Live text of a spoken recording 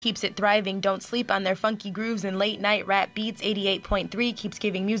keeps it thriving. Don't sleep on their funky grooves and late night rap beats. 88.3 keeps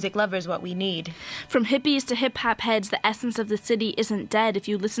giving music lovers what we need. From hippies to hip-hop heads, the essence of the city isn't dead. If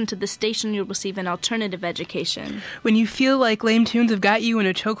you listen to the station, you'll receive an alternative education. When you feel like lame tunes have got you in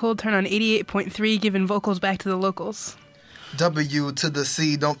a chokehold, turn on 88.3, giving vocals back to the locals. W to the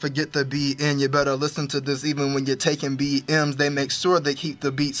C, don't forget the B N. You better listen to this even when you're taking BMs. They make sure they keep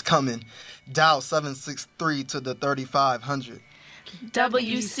the beats coming. Dial 763 to the 3500.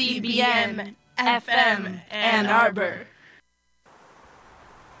 WCBM FM Ann Arbor.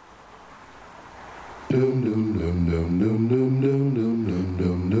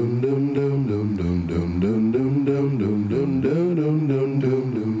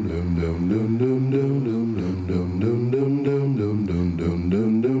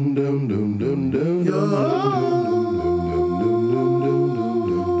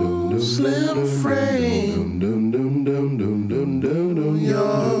 Slim frame,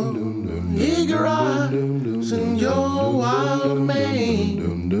 your eager eyes and your wild mane.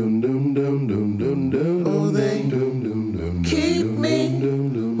 Oh, they keep me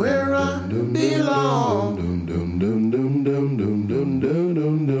where I belong.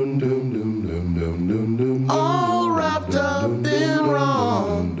 All wrapped up in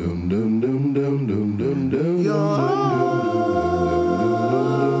wrong. You're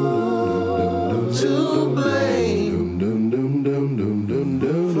to blame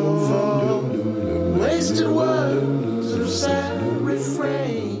for wasted words of sad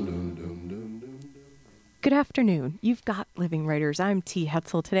refrain. Good afternoon. You've got Living Writers. I'm T.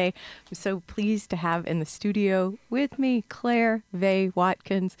 Hetzel today. I'm so pleased to have in the studio with me Claire Vay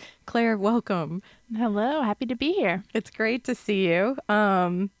Watkins. Claire, welcome. Hello. Happy to be here. It's great to see you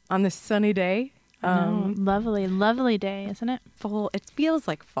on this sunny day. Lovely day, isn't it? Fall. It feels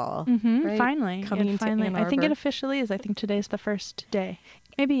like fall. Mm-hmm. Right? Finally. Coming into Ann Arbor. I think it officially is. I think today's the first day.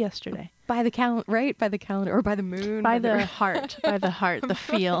 Maybe yesterday. By the calendar, right? By the calendar, or by the moon? By the heart. By the heart. The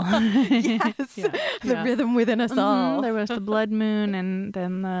feel. Yes. The rhythm within us all. There was the blood moon and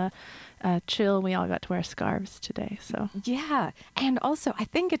then the chill. We all got to wear scarves today. So yeah. And also, I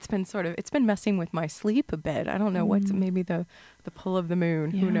think it's been messing with my sleep a bit. I don't know what's maybe the pull of the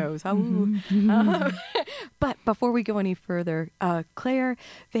moon. Yeah. Who knows? But before we go any further, Claire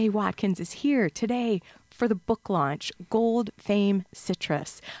Vay Watkins is here today for the book launch, Gold Fame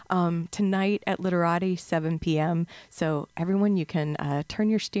Citrus, tonight at Literati, 7 p.m. So everyone, you can turn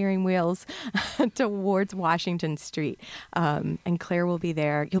your steering wheels towards Washington Street. And Claire will be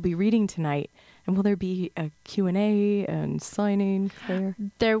there. You'll be reading tonight. And will there be a Q&A and signing, Claire?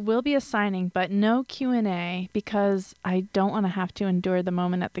 There will be a signing, but no Q&A because I don't want to have to endure the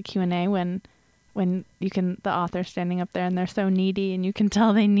moment at the Q&A when the author's standing up there and they're so needy and you can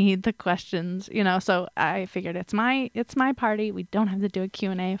tell they need the questions, so I figured it's my party. We don't have to do a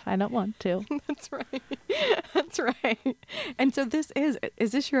Q&A if I don't want to. That's right. That's right. And so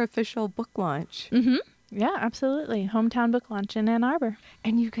is this your official book launch? Mm-hmm. Yeah, absolutely. Hometown book launch in Ann Arbor.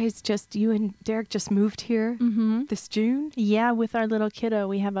 And you and Derek just moved here this June? Yeah, with our little kiddo.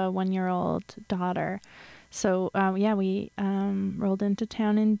 We have a 1-year-old daughter. So, we rolled into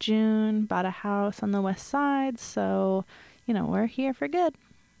town in June, bought a house on the west side. So, we're here for good.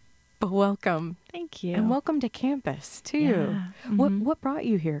 But welcome. Thank you. And welcome to campus, too. Yeah. Mm-hmm. What brought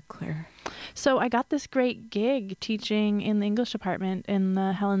you here, Claire? So I got this great gig teaching in the English department in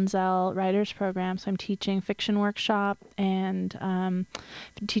the Helen Zell Writers Program. So I'm teaching fiction workshop and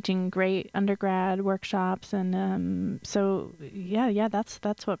teaching great undergrad workshops. And that's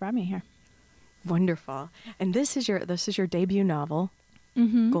what brought me here. Wonderful. And this is your debut novel,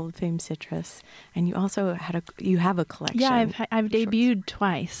 Gold Fame Citrus, and you also have a collection. Yeah, I've debuted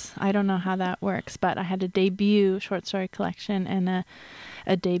twice. I don't know how that works, but I had a debut short story collection and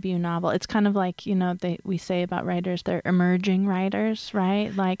a debut novel. It's kind of like, we say about writers, they're emerging writers,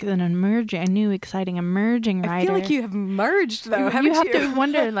 right? Like a new, exciting emerging writer. I feel like you have merged, though, haven't you? You have to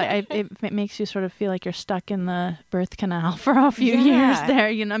wonder, it makes you sort of feel like you're stuck in the birth canal for a few years there.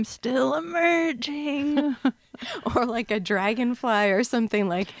 I'm still emerging. Or like a dragonfly or something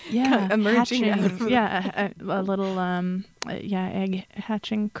emerging hatching, out of a little egg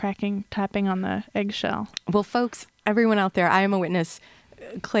hatching, cracking, tapping on the eggshell. Well, folks, everyone out there, I am a witness.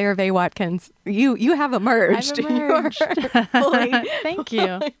 Claire Vay Watkins, you have emerged. I've emerged. Thank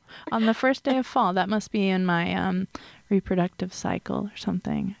you. On the first day of fall, that must be in my reproductive cycle or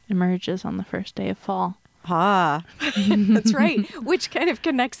something. Emerges on the first day of fall. Ah, that's right. Which kind of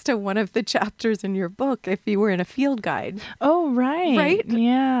connects to one of the chapters in your book, if you were in a field guide. Oh, right. Right?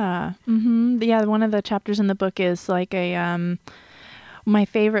 Yeah. Mm-hmm. Yeah, one of the chapters in the book is like my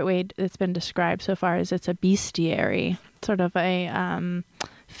favorite way it's been described so far is it's a bestiary, sort of a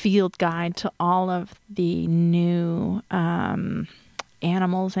field guide to all of the new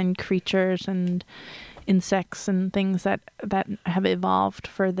animals and creatures and insects and things that have evolved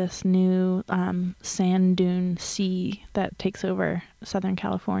for this new sand dune sea that takes over Southern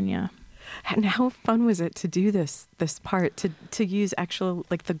California. And how fun was it to do this part, to use actual,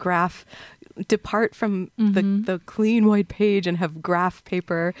 like, the graph, depart from the clean white page and have graph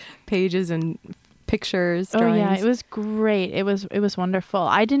paper pages and pictures, drawings? Oh yeah, it was great. It was wonderful.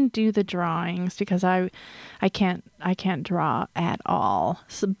 I didn't do the drawings because I can't draw at all.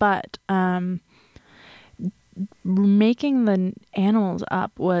 So, but making the animals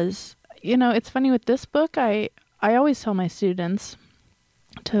up was, it's funny with this book. I always tell my students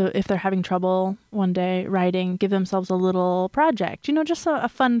to, if they're having trouble one day writing, give themselves a little project, just a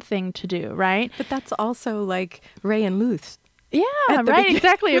fun thing to do, right? But that's also like Ray and Luth. Yeah, right,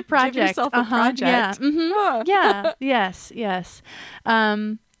 exactly, a project. Give yourself a project. Yeah, yeah, yes.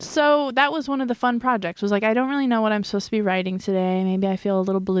 So that was one of the fun projects, was like, I don't really know what I'm supposed to be writing today. Maybe I feel a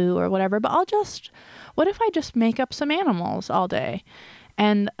little blue or whatever, but what if I just make up some animals all day?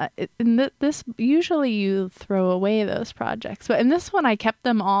 And this, usually you throw away those projects. But in this one, I kept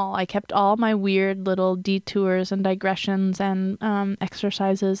them all. I kept all my weird little detours and digressions and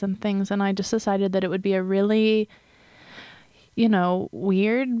exercises and things. And I just decided that it would be a really,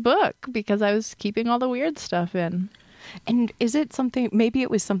 weird book because I was keeping all the weird stuff in. And is it something, maybe it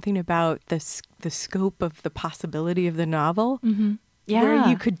was something about the scope of the possibility of the novel? Mm-hmm. Yeah, where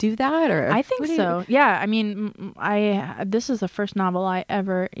you could do that, or I think so. Yeah, I mean, this is the first novel I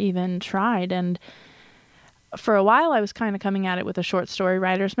ever even tried, and for a while I was kind of coming at it with a short story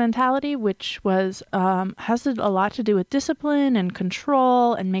writer's mentality, which was has a lot to do with discipline and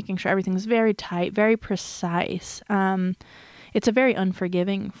control and making sure everything's very tight, very precise. It's a very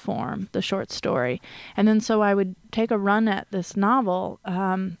unforgiving form, the short story. And then so I would take a run at this novel.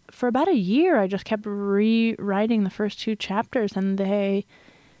 For about a year, I just kept rewriting the first 2 chapters, and they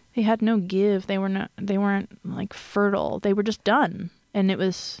had no give. They weren't like fertile. They were just done. And it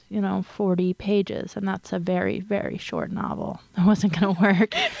was, 40 pages, and that's a very, very short novel. It wasn't going to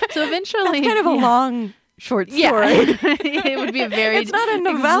work. So eventually... That's kind of a long short story. Yeah. It would be a very... It's not a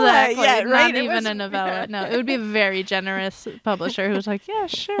novella yet, right? Not even a novella. No, it would be a very generous publisher who was like, yeah,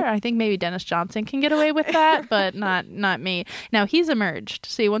 sure. I think maybe Dennis Johnson can get away with that, but not me. Now, he's emerged.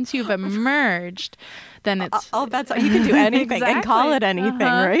 See, once you've emerged, then it's... that's you can do anything exactly. And call it anything,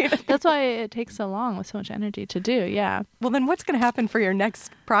 right? That's why it takes so long with so much energy to do, yeah. Well, then what's going to happen for your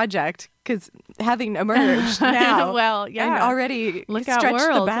next project? Because having emerged now, well, yeah, and already look stretched out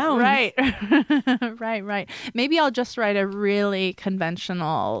world. The bounds. Right. Maybe I'll just write a really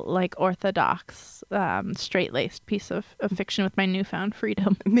conventional, like orthodox, straight-laced piece of fiction with my newfound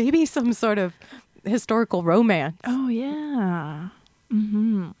freedom. Maybe some sort of historical romance. Oh yeah.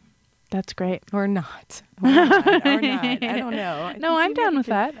 Mm-hmm. That's great. Or not. I don't know. No, I'm down with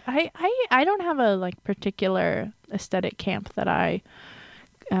that. I don't have a particular aesthetic camp that I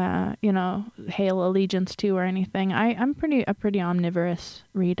hail allegiance to or anything. I'm a pretty omnivorous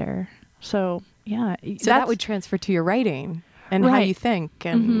reader. So yeah. So that would transfer to your writing and how you think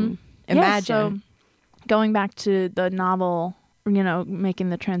and imagine. Yeah, so going back to the novel, making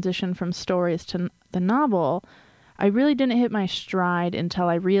the transition from stories to the novel, I really didn't hit my stride until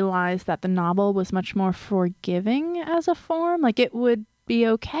I realized that the novel was much more forgiving as a form. Like, it would be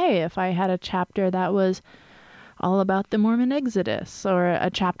okay if I had a chapter that was all about the Mormon Exodus, or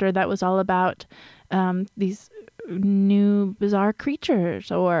a chapter that was all about these new bizarre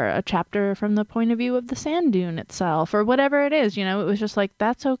creatures, or a chapter from the point of view of the sand dune itself, or whatever it is. It was just like,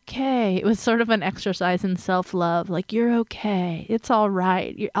 that's okay. It was sort of an exercise in self-love. Like, you're okay. It's all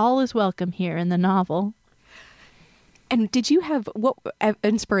right. All is welcome here in the novel. And did you have what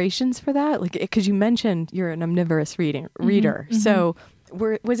inspirations for that? Like, because you mentioned you're an omnivorous reader. Mm-hmm. So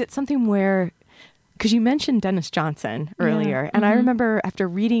was it something where, because you mentioned Dennis Johnson earlier, and I remember after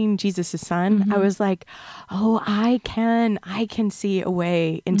reading Jesus' Son, I was like, oh, I can see a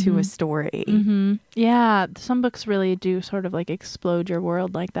way into a story. Mm-hmm. Yeah, some books really do sort of like explode your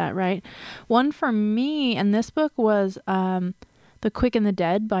world like that, right? One for me, and this book was The Quick and the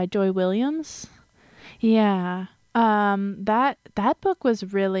Dead by Joy Williams. Yeah. That book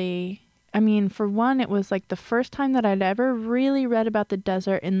was really, for one, it was like the first time that I'd ever really read about the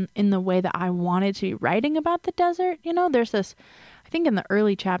desert in the way that I wanted to be writing about the desert. There's this, I think in the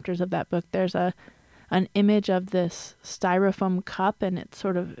early chapters of that book, there's an image of this styrofoam cup, and it's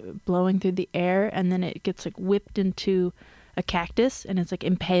sort of blowing through the air, and then it gets like whipped into a cactus, and it's like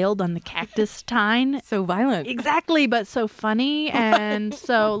impaled on the cactus tine. So violent. Exactly, but so funny and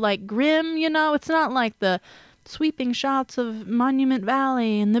so like grim, it's not like the sweeping shots of Monument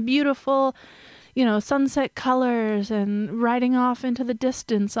Valley and the beautiful, sunset colors and riding off into the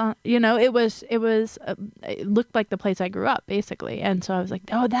distance. It looked like the place I grew up, basically. And so I was like,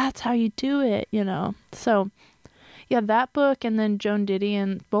 oh, that's how you do it, So, yeah, that book and then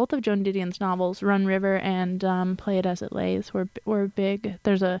both of Joan Didion's novels, Run River and Play It As It Lays, were big.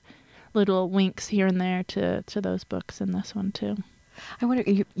 There's a little winks here and there to those books in this one, too. I wonder,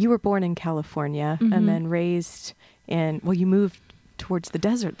 you were born in California and then raised you moved towards the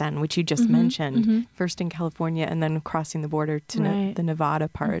desert then, which you just mentioned, first in California and then crossing the border to the Nevada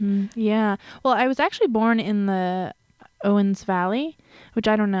part. Yeah. Well, I was actually born in the Owens Valley, which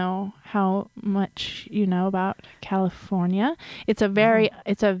I don't know how much you know about California. It's a very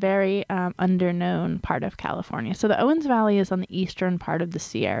underknown part of California. So the Owens Valley is on the eastern part of the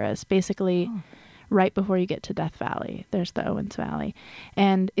Sierras, basically right before you get to Death Valley. There's the Owens Valley.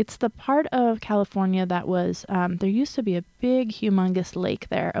 And it's the part of California that was, there used to be a big, humongous lake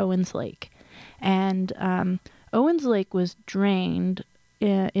there, Owens Lake. And Owens Lake was drained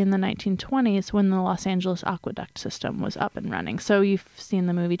in the 1920s when the Los Angeles aqueduct system was up and running. So you've seen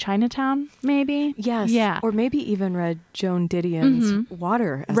the movie Chinatown, maybe? Yes. Yeah. Or maybe even read Joan Didion's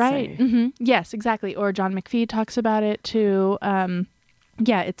Water essay. Right. Yes, exactly. Or John McPhee talks about it too.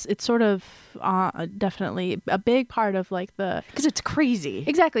 Yeah, it's sort of definitely a big part of like the... Because it's crazy.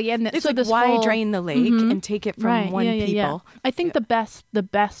 Exactly. And it's so like why drain the lake and take it from people? Yeah. I think the best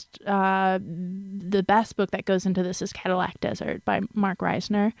book that goes into this is Cadillac Desert by Mark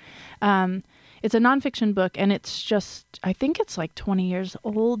Reisner. It's a nonfiction book, and it's just, I think it's like 20 years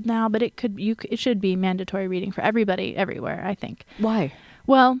old now, but it should be mandatory reading for everybody everywhere, I think. Why?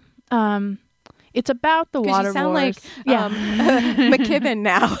 Well, it's about the water you sound wars. Like McKibben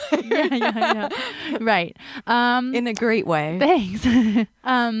now. yeah. Right. In a great way. Thanks. So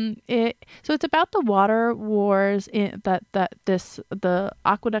it's about the water wars the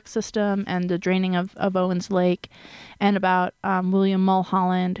aqueduct system and the draining of Owens Lake, and about William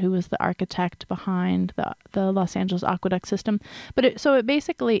Mulholland, who was the architect behind the Los Angeles aqueduct system. But it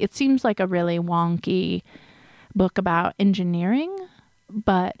seems like a really wonky book about engineering,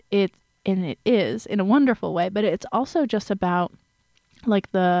 but it is in a wonderful way, but it's also just about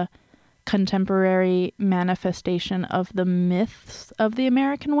like the contemporary manifestation of the myths of the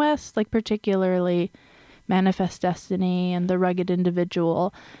American West, like particularly Manifest Destiny and the rugged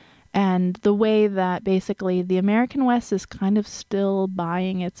individual, and the way that basically the American West is kind of still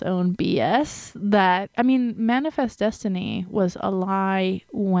buying its own BS. Manifest Destiny was a lie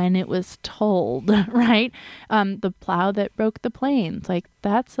when it was told, right? The plow that broke the plains, like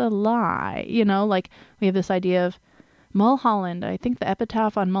that's a lie, like we have this idea of Mulholland. I think the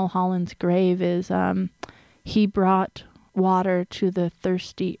epitaph on Mulholland's grave is, he brought water to the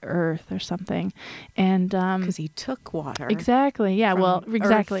thirsty earth or something, and because he took water. Exactly. Yeah. Well,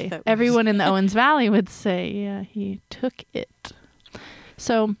 exactly. Everyone in the Owens Valley would say, yeah, he took it.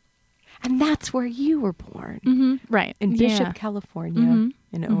 So, and that's where you were born, right? In Bishop, California,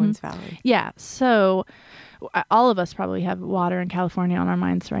 in Owens Valley. Yeah. So, all of us probably have water in California on our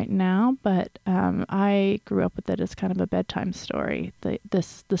minds right now, but I grew up with it as kind of a bedtime story.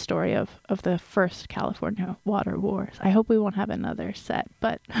 The story of the first California water wars. I hope we won't have another set,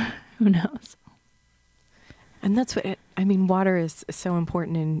 but who knows? And that's what water is so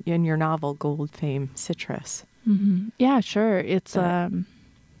important in your novel, Gold, Fame, Citrus. Yeah, sure. It's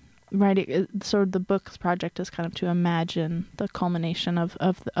right. So the book's project is kind of to imagine the culmination of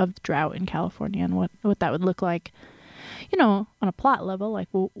drought in California and what that would look like, on a plot level, like,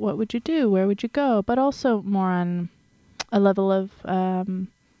 well, what would you do? Where would you go? But also more on a level of,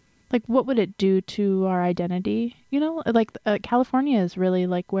 like, what would it do to our identity? Like California is really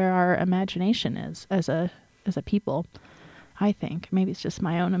like where our imagination is as a people, I think. Maybe it's just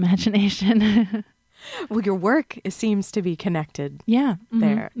my own imagination. Well, your work seems to be connected. Yeah,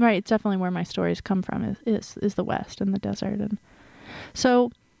 there, right. It's definitely where my stories come from. Is the West and the desert, and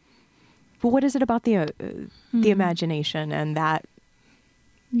so. But what is it about the imagination and that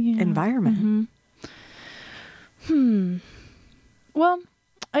environment? Well,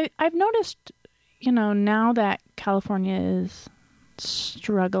 I've noticed, now that California is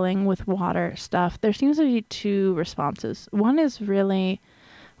struggling with water stuff, there seems to be two responses. One is really,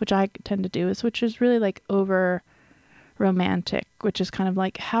 which I tend to do, which is really like over romantic, which is kind of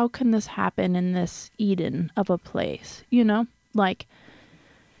like, how can this happen in this Eden of a place? Like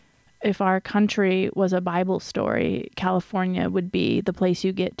if our country was a Bible story, California would be the place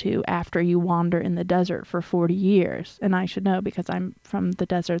you get to after you wander in the desert for 40 years. And I should know because I'm from the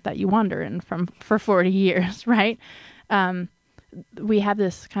desert that you wander in for 40 years, right? We have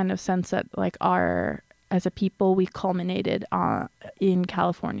this kind of sense that like our as a people, we culminated in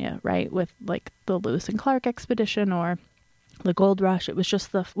California, right? With like the Lewis and Clark expedition or the gold rush. It was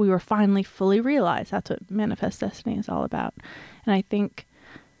just we were finally fully realized. That's what Manifest Destiny is all about. And I think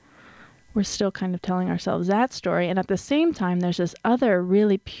we're still kind of telling ourselves that story. And at the same time, there's this other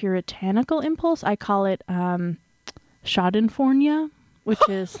really puritanical impulse. I call it Schadenfreude, which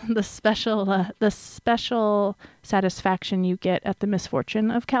is the special satisfaction you get at the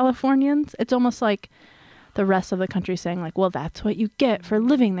misfortune of Californians. It's almost like the rest of the country saying like, well, that's what you get for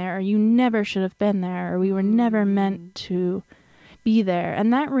living there, or you never should have been there, or we were never meant to be there.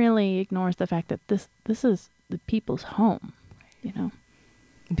 And that really ignores the fact that this is the people's home, you know.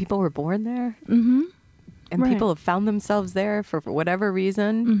 And people were born there. Mm-hmm. And people have found themselves there for whatever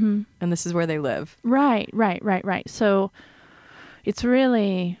reason. Mm-hmm. And this is where they live. Right. So it's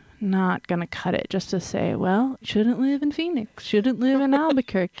really not going to cut it just to say, well, shouldn't live in Phoenix, shouldn't live in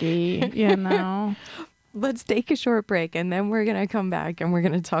Albuquerque, you know. Let's take a short break, and then we're going to come back and we're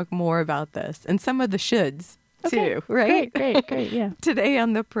going to talk more about this and some of the shoulds too, right? Great, yeah. Today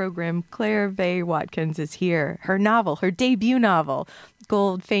on the program, Claire Vaye Watkins is here. Her novel, her debut novel,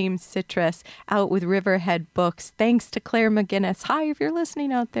 Gold Fame Citrus, out with Riverhead Books. Thanks to Claire McGinnis. Hi, if you're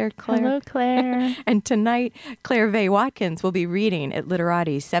listening out there, Claire. Hello, Claire. And tonight, Claire Vaye Watkins will be reading at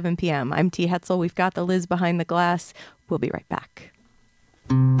Literati, 7 p.m. I'm T. Hetzel. We've got the Liz behind the glass. We'll be right back.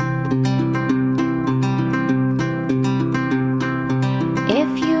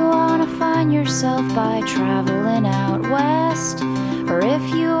 If you want to find yourself by traveling out west, or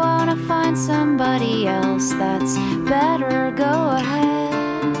if you want to find somebody else that's better, go ahead.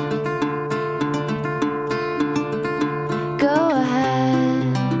 Go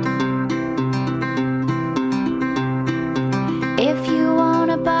ahead. If you want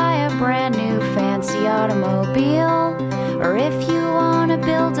to buy a brand new fancy automobile, or if you want to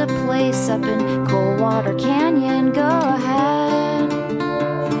build a place up in Coldwater Canyon, go ahead.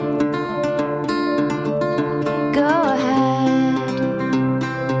 Go ahead.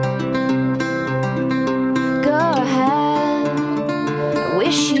 Go ahead. I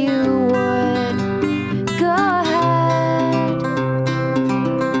wish you would. Go ahead.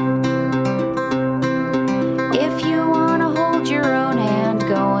 If you want to hold your own hand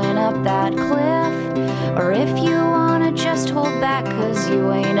going up that cliff, or if you want to just hold back 'cause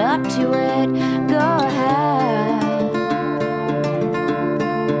you ain't up to it, go ahead.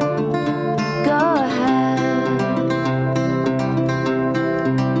 Go ahead.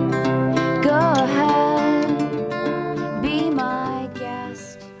 Go ahead. Be my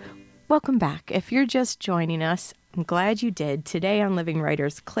guest. Welcome back. If you're just joining us, I'm glad you did. Today on Living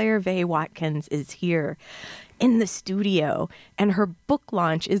Writers, Claire Vaye Watkins is here in the studio, and her book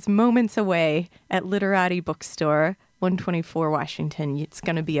launch is moments away at Literati Bookstore, 124 Washington. It's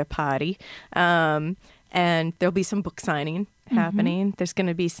going to be a party. And there'll be some book signing happening. There's going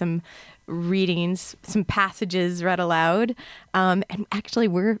to be some readings, some passages read aloud. And actually,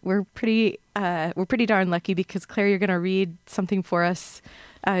 we're pretty darn lucky because Claire, you're going to read something for us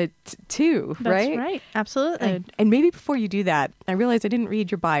too, right? That's right. Absolutely. And maybe before you do that, I realize I didn't read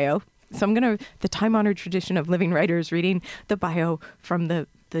your bio. So I'm going to, the time-honored tradition of Living Writers, reading the bio from the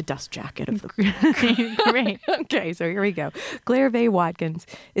dust jacket of the Great. Okay, so here we go. Claire Vaye Watkins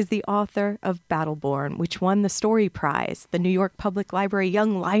is the author of Battleborn, which won the Story Prize, the New York Public Library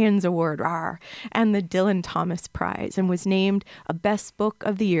Young Lions Award, and the Dylan Thomas Prize, and was named a Best Book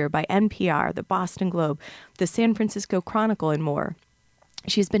of the Year by NPR, the Boston Globe, the San Francisco Chronicle, and more.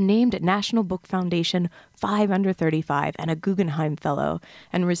 She's been named a National Book Foundation 5 Under 35 and a Guggenheim Fellow,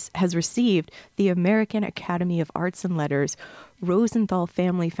 and has received the American Academy of Arts and Letters Rosenthal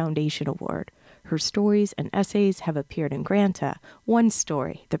Family Foundation Award. Her stories and essays have appeared in Granta, One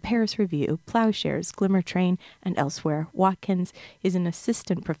Story, The Paris Review, Plowshares, Glimmer Train, and elsewhere. Watkins is an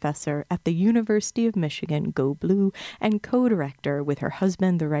assistant professor at the University of Michigan, Go Blue, and co-director with her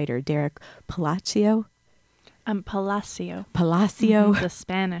husband, the writer Derek Palacio. Palacio. Palacio. The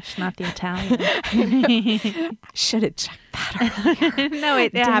Spanish, not the Italian. Should have checked that earlier. No,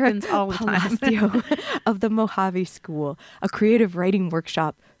 it happens all the time. Palacio of the Mojave School, a creative writing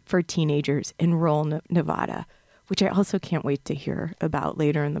workshop for teenagers in rural Nevada, which I also can't wait to hear about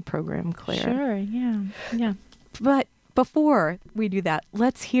later in the program, Claire. Sure, yeah. But before we do that,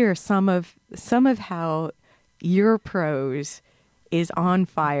 let's hear some of how your prose is on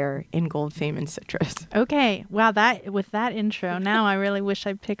fire in Gold Fame and Citrus. Okay. Wow, with that intro, now I really wish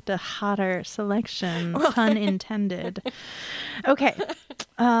I picked a hotter selection, pun intended. Okay.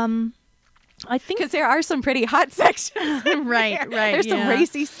 I think Because there are some pretty hot sections. right. There's some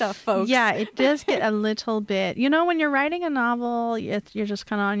racy stuff, folks. Yeah, it does get a little bit. When you're writing a novel, you're just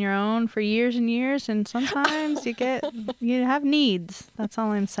kind of on your own for years and years, and sometimes you have needs. That's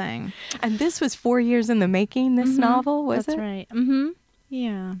all I'm saying. And this was 4 years in the making, this novel, was That's it? right. Mm-hmm.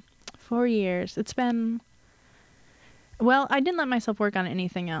 Yeah. 4 years. It's been... Well, I didn't let myself work on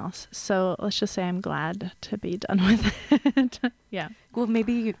anything else, so let's just say I'm glad to be done with it. Yeah. Well,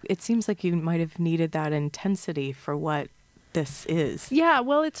 maybe it seems like you might have needed that intensity for what this is. Yeah,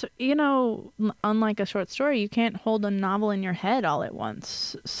 well, it's, unlike a short story, you can't hold a novel in your head all at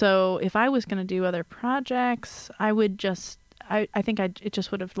once. So if I was going to do other projects, I would just, I think it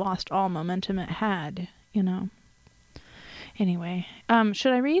just would have lost all momentum it had, Anyway,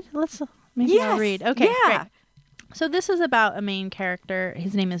 should I read? Maybe I'll read. Okay, yeah. great. So this is about a main character.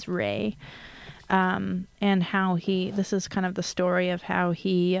 His name is Ray. And this is kind of the story of how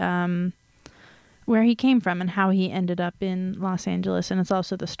he, where he came from and how he ended up in Los Angeles. And it's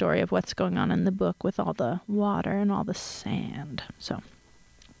also the story of what's going on in the book with all the water and all the sand. So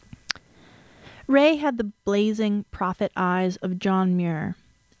Ray had the blazing prophet eyes of John Muir.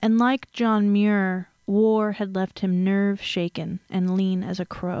 And like John Muir, war had left him nerve shaken and lean as a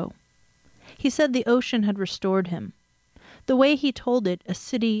crow. He said the ocean had restored him. The way he told it, a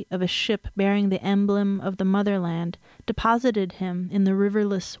city of a ship bearing the emblem of the motherland deposited him in the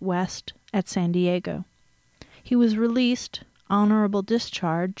riverless West at San Diego. He was released, honorable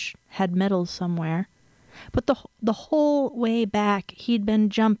discharge, had medals somewhere, but the whole way back he'd been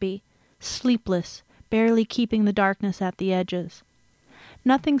jumpy, sleepless, barely keeping the darkness at the edges.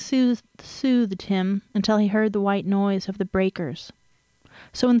 Nothing soothed him until he heard the white noise of the breakers.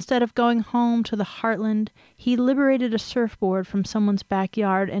 So instead of going home to the heartland, he liberated a surfboard from someone's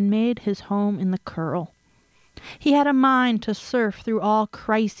backyard and made his home in the Curl. He had a mind to surf through all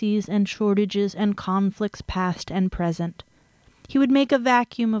crises and shortages and conflicts past and present. He would make a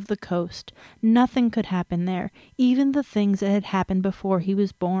vacuum of the coast. Nothing could happen there, even the things that had happened before he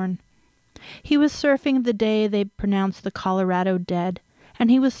was born. He was surfing the day they pronounced the Colorado dead,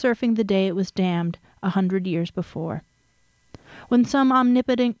 and he was surfing the day it was dammed 100 years before. When some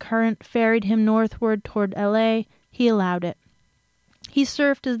omnipotent current ferried him northward toward L.A., he allowed it. He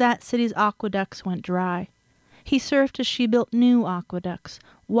surfed as that city's aqueducts went dry. He surfed as she built new aqueducts,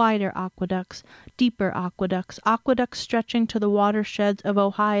 wider aqueducts, deeper aqueducts, aqueducts stretching to the watersheds of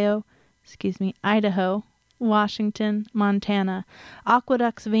Idaho, Washington, Montana,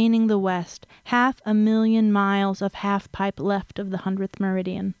 aqueducts veining the West, 500,000 miles of half-pipe left of the 100th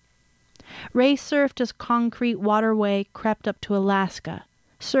meridian. Ray surfed as concrete waterway crept up to Alaska,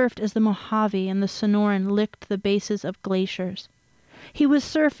 surfed as the Mojave and the Sonoran licked the bases of glaciers. He was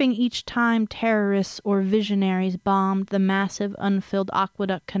surfing each time terrorists or visionaries bombed the massive unfilled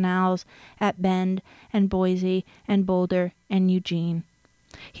aqueduct canals at Bend and Boise and Boulder and Eugene.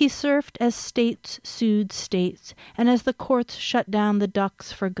 He surfed as states sued states and as the courts shut down the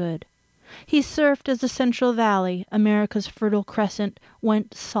ducks for good. He surfed as the Central Valley, America's Fertile Crescent,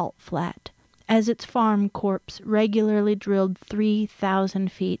 went salt flat, as its farm corpse regularly drilled 3,000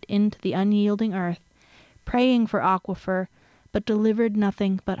 feet into the unyielding earth, praying for aquifer, but delivered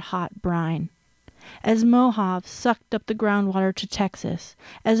nothing but hot brine. As Mojave sucked up the groundwater to Texas,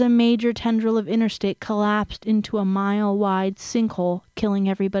 as a major tendril of interstate collapsed into a mile-wide sinkhole, killing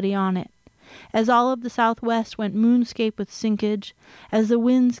everybody on it. As all of the Southwest went moonscape with sinkage, as the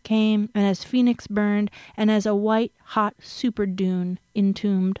winds came, and as Phoenix burned, and as a white-hot super dune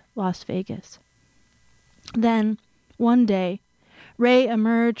entombed Las Vegas. Then, one day, Ray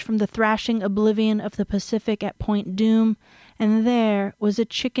emerged from the thrashing oblivion of the Pacific at Point Doom, and there was a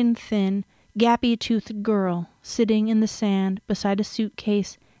chicken-thin, gappy-toothed girl sitting in the sand beside a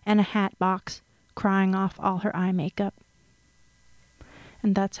suitcase and a hat box, crying off all her eye makeup.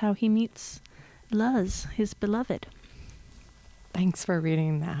 And that's how he meets Luz, his beloved. Thanks for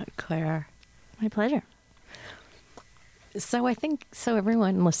reading that, Claire. My pleasure. So I think,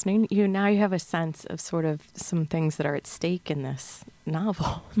 everyone listening, you have a sense of sort of some things that are at stake in this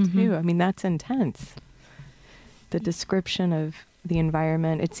novel, too. I mean, that's intense. The description of the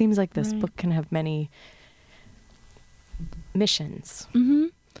environment. It seems like this book can have many missions. Mm-hmm.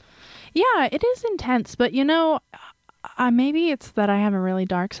 Yeah, it is intense, but maybe it's that I have a really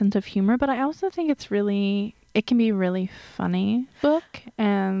dark sense of humor, but I also think it can be a really funny book.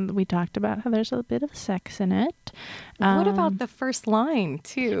 And we talked about how there's a bit of sex in it. it. What about the first line,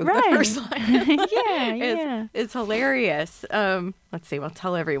 too? Right. The first line yeah. is hilarious. Let's see, we'll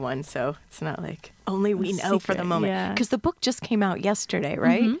tell everyone so it's not like only we know for the secret, moment. yeah. Because the book just came out yesterday,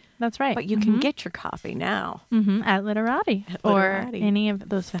 right? Mhm, that's right. But you can get your copy now. At Literati. Or any of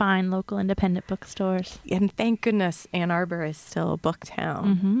those fine local independent bookstores. And thank goodness Ann Arbor is still a book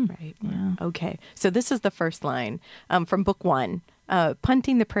town, right? Yeah. Okay, so this is the first line from book 1.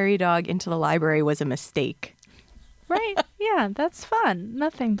 Punting the prairie dog into the library was a mistake. Right. Yeah, that's fun.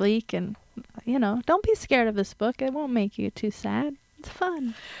 Nothing bleak. And, don't be scared of this book. It won't make you too sad. It's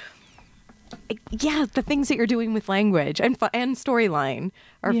fun. Yeah, the things that you're doing with language and storyline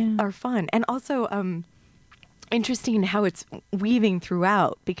are fun. And also interesting how it's weaving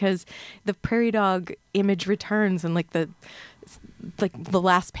throughout, because the prairie dog image returns in the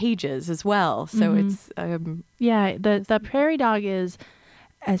last pages as well. So it's the prairie dog is,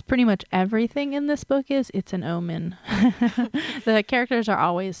 as pretty much everything in this book is, it's an omen. The characters are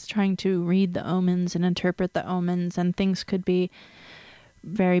always trying to read the omens and interpret the omens, and things could be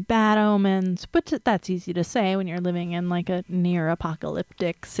very bad omens, but that's easy to say when you're living in a near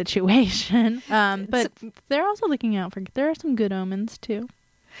apocalyptic situation. But they're also looking out there are some good omens too.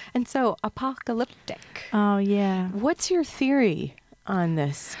 And so apocalyptic. Oh yeah. What's your theory on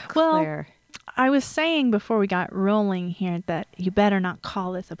this, Claire? Well, I was saying before we got rolling here that you better not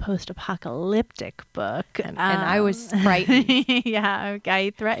call this a post-apocalyptic book. And I was frightened. Yeah,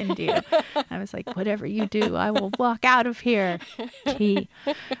 I threatened you. I was like, whatever you do, I will walk out of here. Well,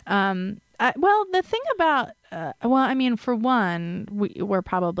 the thing about, for one, we're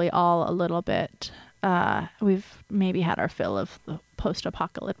probably all a little bit, we've maybe had our fill of the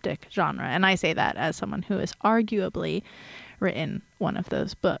post-apocalyptic genre. And I say that as someone who has arguably written one of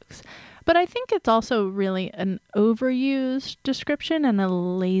those books. But I think it's also really an overused description and a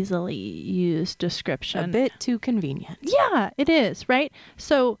lazily used description. A bit too convenient. Yeah, it is, right?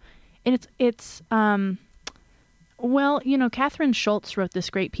 So it's Catherine Schultz wrote this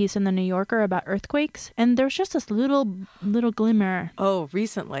great piece in The New Yorker about earthquakes, and there's just this little glimmer. Oh,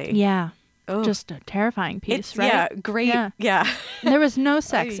 recently. Yeah. Oh. Just a terrifying piece, It's, right? Yeah, great. Yeah. There was no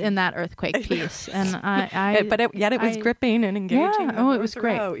sex in that earthquake piece, and it was gripping and engaging. Yeah. Oh, it was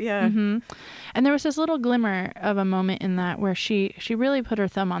great. Yeah. Mm-hmm. And there was this little glimmer of a moment in that where she really put her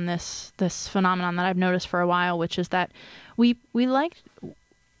thumb on this phenomenon that I've noticed for a while, which is that we like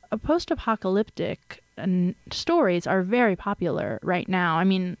a post-apocalyptic stories are very popular right now. I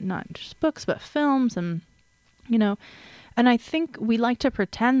mean, not just books, but films and And I think we like to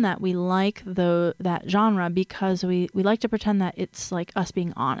pretend that we like that genre because we like to pretend that it's like us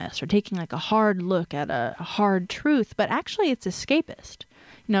being honest or taking a hard look at a hard truth, but actually it's escapist.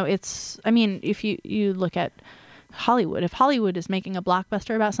 If you look at Hollywood, if Hollywood is making a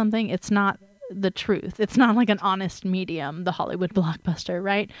blockbuster about something, it's not the truth. It's not like an honest medium, the Hollywood blockbuster,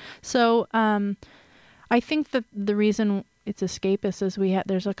 right? So I think that the reason it's escapist is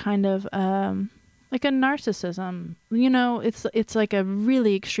there's a kind of like a narcissism, it's like a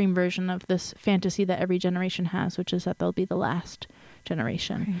really extreme version of this fantasy that every generation has, which is that they'll be the last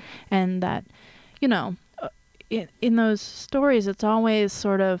generation. Right. And that, in those stories, it's always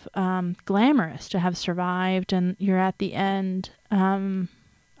sort of glamorous to have survived and you're at the end.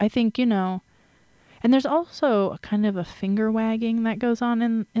 I think, and there's also a kind of a finger wagging that goes on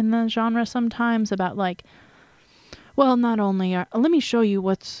in the genre sometimes about well, not only let me show you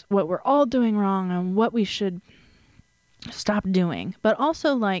what we're all doing wrong and what we should stop doing, but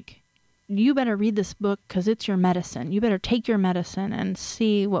also you better read this book because it's your medicine. You better take your medicine and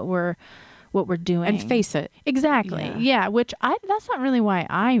see what we're doing and face it. Exactly. Yeah. Which that's not really why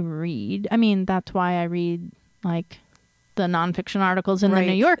I read. I mean, that's why I read the nonfiction articles in the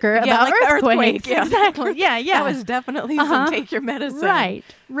New Yorker about earthquakes. Yeah. Exactly. Yeah. That was definitely some take your medicine.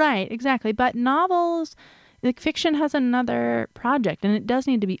 Right. Exactly. But novels. Fiction has another project, and it does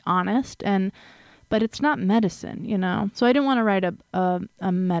need to be honest, but it's not medicine, So I didn't want to write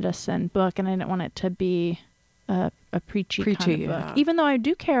a medicine book, and I didn't want it to be a preachy kind of book. Even though I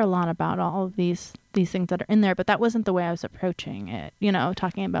do care a lot about all of these things that are in there, but that wasn't the way I was approaching it.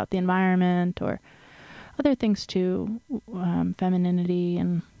 Talking about the environment or other things too, femininity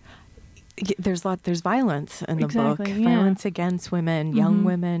and. There's violence in the book. Yeah. Violence against women, young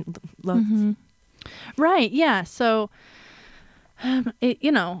women. Right. Yeah. So,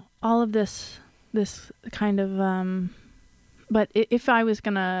 all of this kind of, but if I was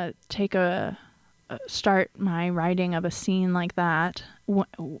going to start my writing of a scene like that,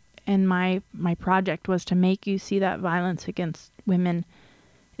 and my project was to make you see that violence against women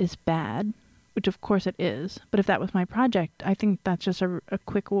is bad, which of course it is. But if that was my project, I think that's just a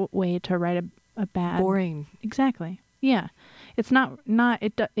quick way to write a bad boring. Exactly. Yeah. It's not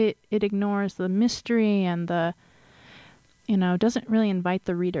it ignores the mystery and the doesn't really invite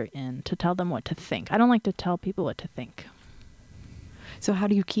the reader in to tell them what to think. I don't like to tell people what to think. So how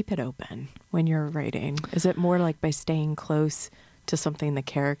do you keep it open when you're writing? Is it more like by staying close to something the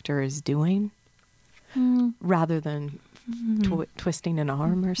character is doing rather than twisting an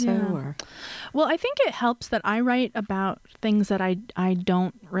arm or so? Yeah. Or Well, I think it helps that I write about things that I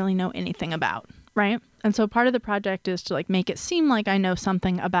don't really know anything about, right? And so part of the project is to like make it seem like I know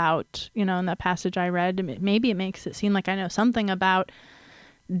something about, in that passage I read, maybe it makes it seem like I know something about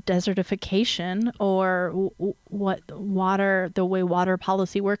desertification or the way water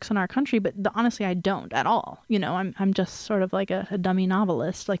policy works in our country, but honestly, I don't at all. I'm just sort of like a dummy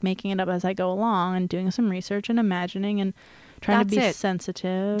novelist, like making it up as I go along and doing some research and imagining and trying to be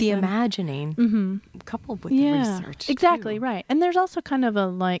sensitive. The imagining coupled with the research. Exactly, too. right. And there's also kind of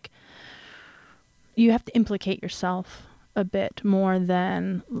a you have to implicate yourself a bit more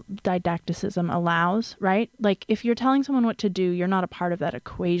than didacticism allows, right? Like if you're telling someone what to do, you're not a part of that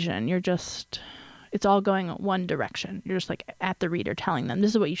equation. It's all going one direction. You're just like at the reader telling them,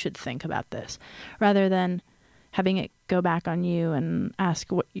 this is what you should think about this, rather than having it go back on you and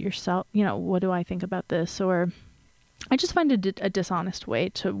ask what yourself, what do I think about this? Or I just find a dishonest way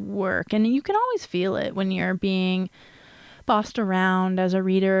to work. And you can always feel it when you're being bossed around as a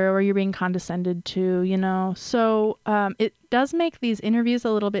reader or you're being condescended to, So it does make these interviews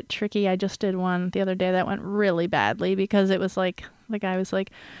a little bit tricky. I just did one the other day that went really badly because it was like, the guy was like,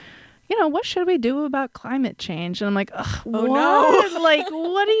 what should we do about climate change? And I'm like, ugh, what? No. Like,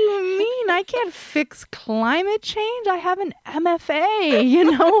 what do you mean? I can't fix climate change. I have an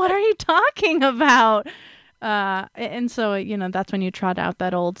MFA. What are you talking about? And so, that's when you trot out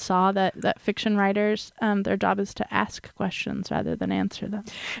that old saw that fiction writers, their job is to ask questions rather than answer them.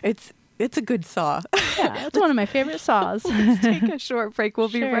 It's a good saw. Yeah, it's one of my favorite saws. Let's take a short break. We'll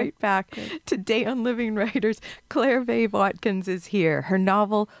be Sure. right back. Today on Living Writers, Claire Vaye Watkins is here. Her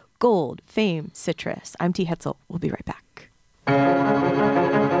novel, Gold, Fame, Citrus. I'm T. Hetzel. We'll be right back.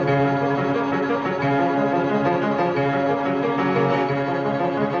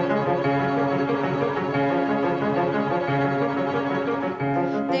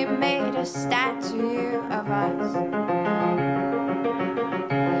 They made a statue of us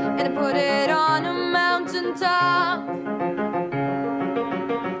and they put it on a mountaintop.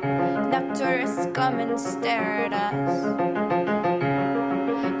 Now tourists come and stare at us,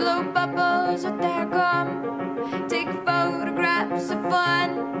 blow bubbles with their gum, take photographs of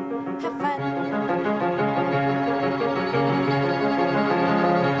fun, have fun.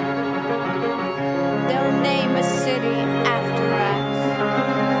 They'll name a city after us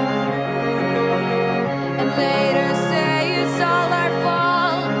and later say it's all our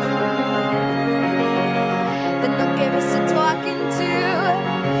fault. Then they'll give us a talking to,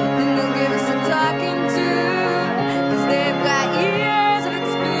 'cause they've got years of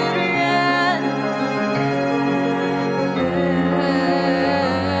experience. We're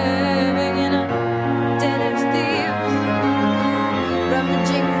living in a den of thieves,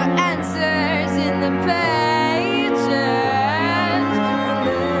 rummaging for answers in the pages.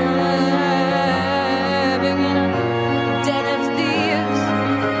 We're living in a den of thieves,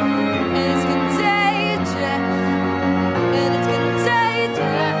 and it's contagious, and it's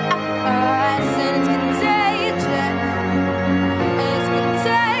contagious, and it's contagious, and it's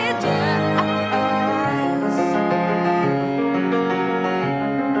contagious.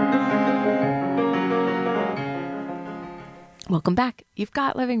 Welcome back. You've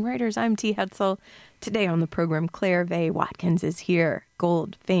got Living Writers. I'm T. Hetzel. Today on the program, Claire Vaye Watkins is here.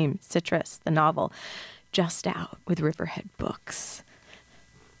 Gold, Fame, Citrus, the novel, just out with Riverhead Books.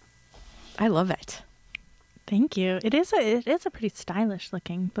 I love it. Thank you. It is a pretty stylish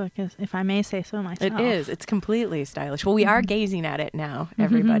looking book, if I may say so myself. It is. It's completely stylish. Well, we are gazing at it now,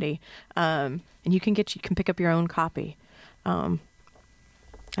 everybody. And you can pick up your own copy at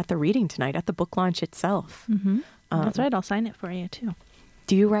the reading tonight, at the book launch itself. Mm-hmm. That's right. I'll sign it for you too.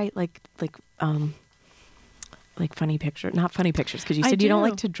 Do you write like funny pictures? Not funny pictures, because you said you don't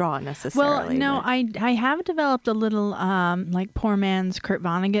like to draw necessarily. Well, no, I have developed a little like poor man's Kurt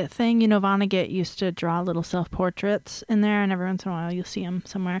Vonnegut thing. Vonnegut used to draw little self-portraits in there, and every once in a while you'll see them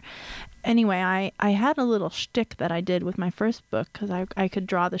somewhere. Anyway, I had a little shtick that I did with my first book, because I could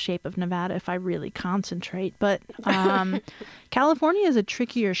draw the shape of Nevada if I really concentrate. But California is a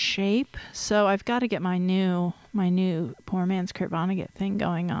trickier shape, so I've got to get my new poor man's Kurt Vonnegut thing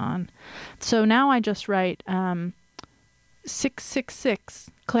going on. So now I just write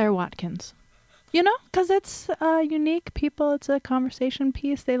 666 Claire Watkins. You know, because it's unique. People, it's a conversation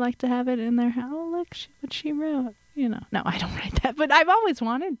piece. They like to have it in their house. Oh, look what she wrote. You know, no, I don't write that, but I've always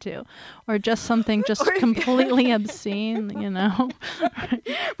wanted to. Or just something just completely obscene, you know.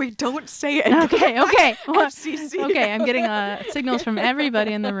 We don't say it. Okay. FCC. Okay, I'm getting signals from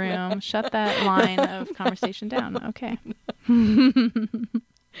everybody in the room. Shut that line of conversation down. Okay.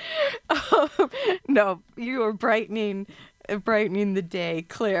 No, you are brightening the day,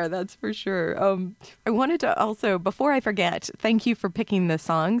 Claire, that's for sure. I wanted to also, before I forget, thank you for picking the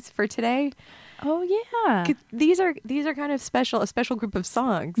songs for today. Oh yeah, 'Cause these are kind of a special group of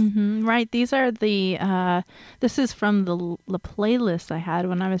songs. Mm-hmm. Right. These are the this is from the playlist I had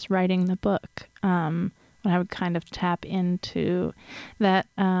when I was writing the book, when I would kind of tap into that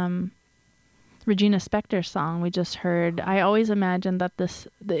Regina Spektor song we just heard. I always imagined that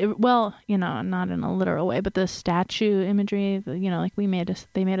well, you know, not in a literal way, but the statue imagery, you know, like they made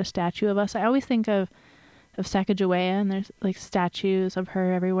a statue of us. I always think of Sacagawea, and there's like statues of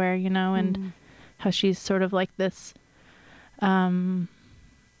her everywhere, you know, and how she's sort of like this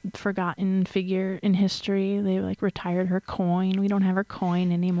forgotten figure in history. They like retired her coin. We don't have her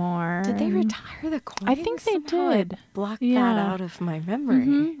coin anymore. Did they retire the coin? I think they did. Block that out of my memory.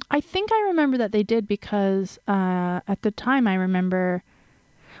 Mm-hmm. I think I remember that they did because at the time I remember.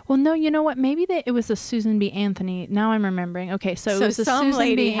 Well, no, you know what? Maybe it was a Susan B. Anthony. Now I'm remembering. Okay, so it was a some Susan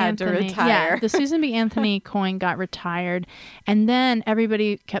lady B. had Anthony. to retire. Yeah, the Susan B. Anthony coin got retired, and then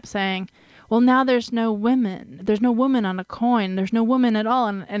everybody kept saying, well, now there's no women. There's no woman on a coin. There's no woman at all.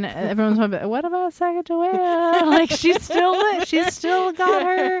 And everyone's like, what about Sacagawea? Like, she's still lit. She's still got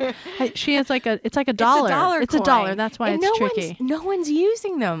her. She has it's like a dollar. It's a dollar. coin. That's why and it's tricky. No one's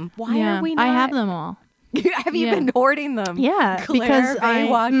using them. Why are we not? I have them all. Have you been hoarding them? Yeah, Claire because Faye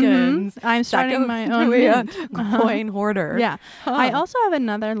Watkins. I'm starting my own coin hoarder. Yeah. I also have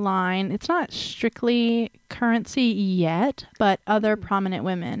another line. It's not strictly currency yet, but other prominent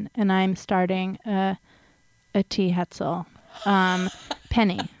women, and I'm starting a T. Hetzel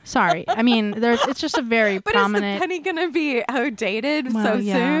penny. Sorry. I mean, it's just a very prominent. Is the penny going to be outdated well,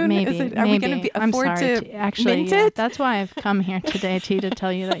 soon? Maybe. Are we going to afford to actually mint yeah, it? That's why I've come here today, T, to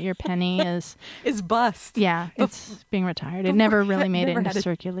tell you that your penny is bust. Yeah, it's being retired. It never really made it into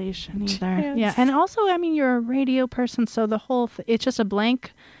circulation either. Yeah, and also, I mean, you're a radio person, so the whole it's just a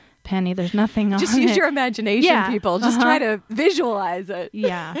blank penny. There's nothing on it. Just use your imagination, people. Just try to visualize it.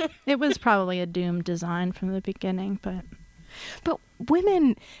 Yeah, it was probably a doomed design from the beginning, but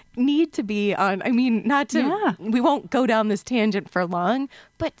women need to be on. I mean, not to. Yeah. We won't go down this tangent for long,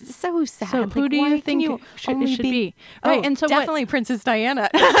 but so sad. So who do you think it should be? Right, and so definitely Princess Diana.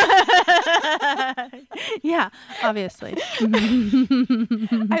 Yeah, obviously.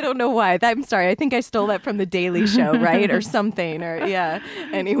 I don't know why. I'm sorry. I think I stole that from The Daily Show, right, or something. Or yeah.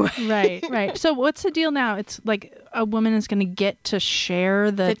 Anyway, right. So what's the deal now? It's like a woman is going to get to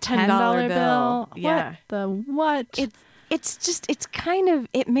share the $10 bill. Yeah. What? It's kind of,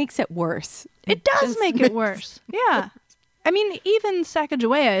 it makes it worse. It does make it worse. Yeah. I mean, even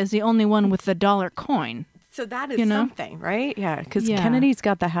Sacagawea is the only one with the dollar coin. So that is something, right? Yeah, because Kennedy's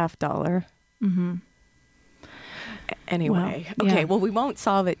got the $50. Mm-hmm. Anyway, well, we won't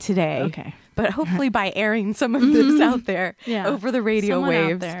solve it today. Okay. But hopefully by airing some of this out there over the radio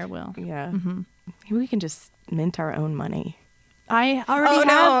waves. Out there will. Yeah. Mm-hmm. Maybe we can just mint our own money. I already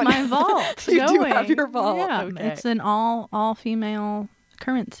have my vault you going. Do have your vault. Yeah, okay. It's an all female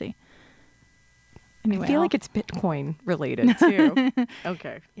currency. Anyway, I feel like it's Bitcoin related too.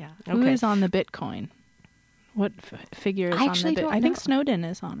 Okay. Yeah. Okay. Who is on the Bitcoin? What figure is on the Bitcoin? I think Snowden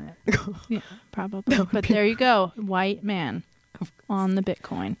is on it. Yeah, probably. But there you go. White man on the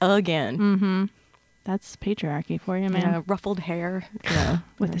Bitcoin. Again. Mm-hmm. That's patriarchy for you, man. Yeah, ruffled hair. Yeah.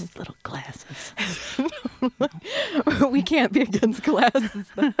 With his little glasses. We can't be against glasses.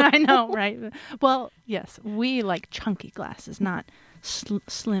 I know, right? Well, yes, we like chunky glasses, not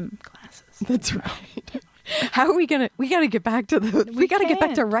slim glasses. That's right. How are we gonna? We gotta get back to we gotta get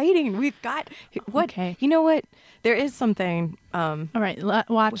back to writing. We've got what? Okay. You know what? There is something. All right,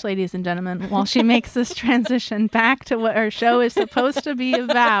 watch, ladies and gentlemen, while she makes this transition back to what her show is supposed to be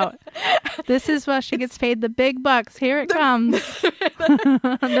about. This is where she gets paid the big bucks. Here it comes,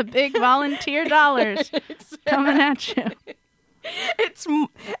 the big volunteer dollars coming at you. It's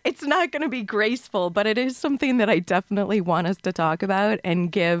not going to be graceful, but it is something that I definitely want us to talk about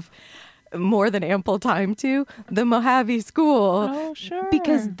and give more than ample time to. The Mojave School. Oh, sure.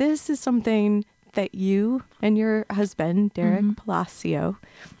 Because this is something that you and your husband, Derek Palacio,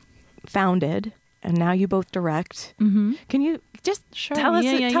 founded, and now you both direct. Mm-hmm. Can you just tell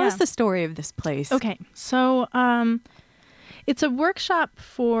us the story of this place? Okay, so It's a workshop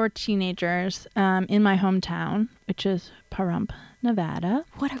for teenagers in my hometown, which is Pahrump, Nevada.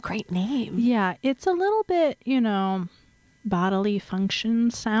 What a great name. Yeah, it's a little bit, bodily function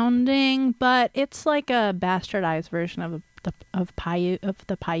sounding, but it's like a bastardized version of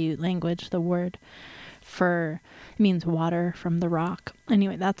the Paiute language. The word for it means water from the rock.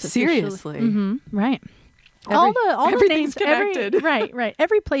 Anyway, that's seriously right. All the names connected. Right.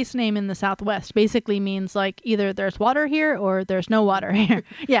 Every place name in the Southwest basically means like either there's water here or there's no water here.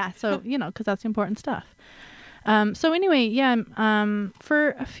 Yeah, so because that's important stuff. So anyway,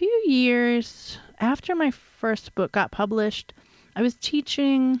 for a few years after my first book got published, I was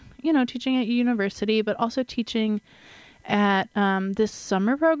teaching at university, but also teaching at this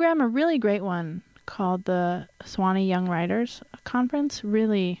summer program, a really great one called the Sewanee Young Writers Conference.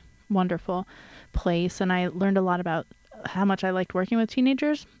 Really wonderful place, and I learned a lot about how much I liked working with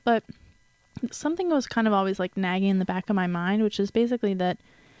teenagers, but something was kind of always like nagging in the back of my mind, which is basically that,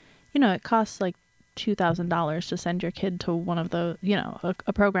 it costs like $2,000 to send your kid to one of the,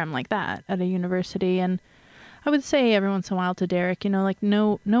 a program like that at a university. And I would say every once in a while to Derek,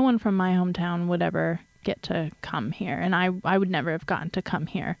 no one from my hometown would ever get to come here. And I would never have gotten to come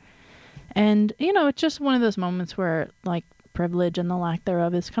here. And, it's just one of those moments where like privilege and the lack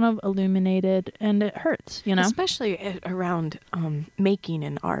thereof is kind of illuminated, and it hurts, Especially around making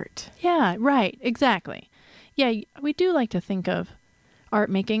and art. Yeah, right. Exactly. Yeah, we do like to think of art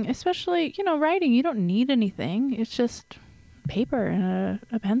making, especially, writing. You don't need anything. It's just paper and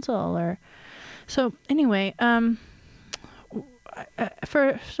a pencil so anyway,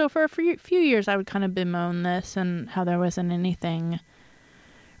 for a few years I would kind of bemoan this and how there wasn't anything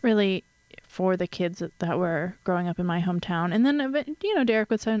really for the kids that were growing up in my hometown. And then, Derek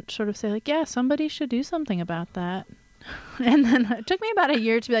would sort of say like, yeah, somebody should do something about that. And then it took me about a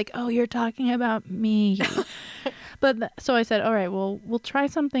year to be like, oh, you're talking about me. But so I said, all right, well, we'll try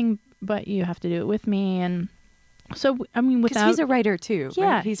something, but you have to do it with me. And so, because he's a writer too.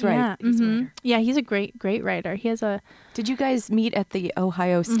 Yeah, right? He's right. Yeah, he's a writer. Yeah, he's a great writer. He has a. Did you guys meet at the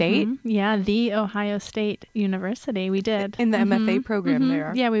Ohio State? Yeah, the Ohio State University. We did in the MFA program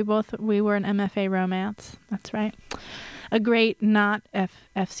there. Yeah, we were an MFA romance. That's right. A great, not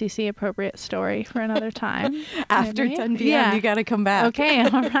FCC appropriate story for another time. After 10 p.m., you got to come back. Okay,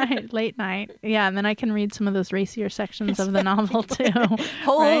 all right, late night. Yeah, and then I can read some of those racier sections of the novel too.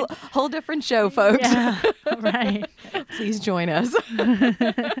 Whole different show, folks. Yeah, right. Please join us.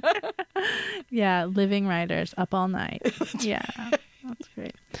 Yeah, living writers up all night. Yeah, that's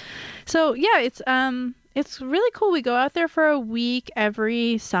great. So yeah, it's really cool. We go out there for a week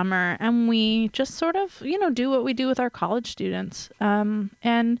every summer, and we just sort of, do what we do with our college students. And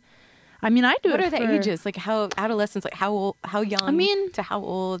I do it. What are the ages? Like how adolescents? Like how young? To how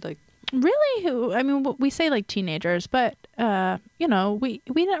old? Like really? We say like teenagers, but we're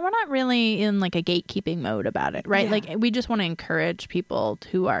not really in like a gatekeeping mode about it, right? Yeah. Like we just want to encourage people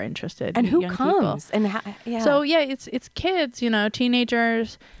who are interested and who young comes people. And so yeah, it's kids,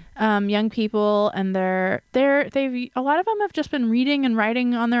 teenagers. Young people, and they've a lot of them have just been reading and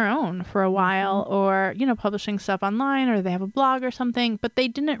writing on their own for a while, or publishing stuff online, or they have a blog or something, but they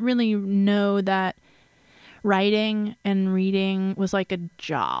didn't really know that writing and reading was like a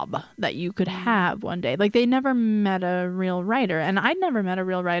job that you could have one day. Like they never met a real writer, and I'd never met a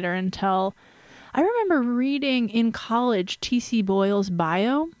real writer until I remember reading in college T.C. Boyle's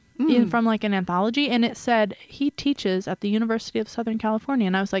bio from like an anthology, and it said he teaches at the University of Southern California,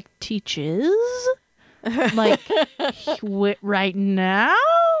 and I was like, teaches? Like right now?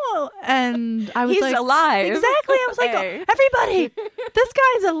 And I was he's like, alive. Exactly. I was like, Hey. everybody, this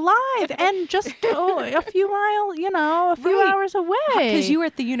guy's alive and just a few hours away. Because you were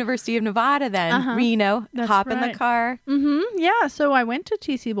at the University of Nevada then, Reno. That's hop in right. the car. Yeah. So I went to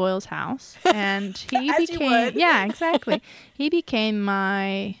T.C. Boyle's house, and he As you became. would. Yeah, exactly. He became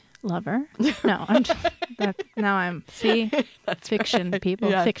my lover. No, now I'm that's fiction, people.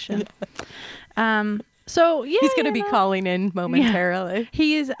 Yeah. Fiction. So yeah, he's going to be calling in momentarily. Yeah.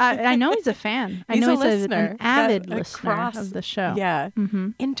 He is. I know he's a fan. I know he's an avid listener of the show. Yeah,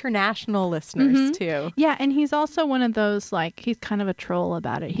 international listeners too. Yeah, and he's also one of those he's kind of a troll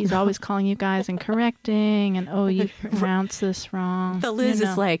about it. He's always calling you guys and correcting, and you pronounced this wrong. The Liz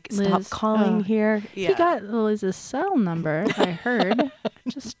is like, stop calling here. Yeah. He got Liz's cell number. I heard.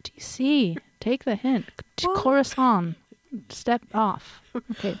 Just DC, take the hint. Coruscant. Step off.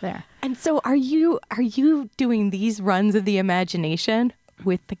 Okay, there. And so are you doing these runs of the imagination?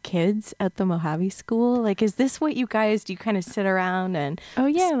 with the kids at the Mojave School? Like, is this what you guys do? You kind of sit around and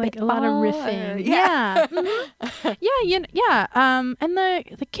like a lot of riffing. Yeah. And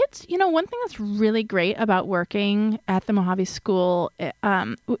the kids, one thing that's really great about working at the Mojave School,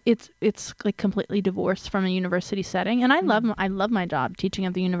 it's like completely divorced from a university setting. And I love my job teaching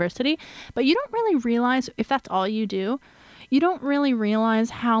at the university, but you don't really realize, if that's all you do, you don't really realize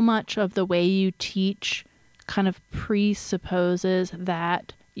how much of the way you teach kind of presupposes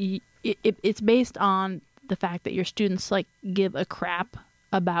that it's based on the fact that your students like give a crap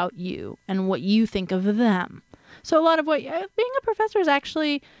about you and what you think of them. So a lot of what being a professor is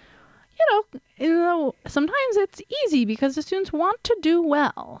actually, sometimes it's easy because the students want to do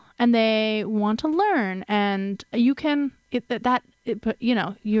well and they want to learn, and you can you've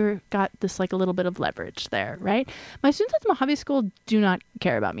got this like a little bit of leverage there, right? My students at the Mojave School do not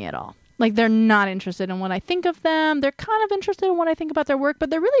care about me at all. Like, they're not interested in what I think of them. They're kind of interested in what I think about their work, but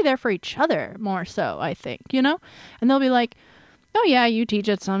they're really there for each other more so, I think, And they'll be like, oh, yeah, you teach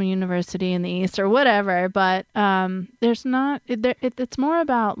at some university in the East or whatever, but there's not, it's more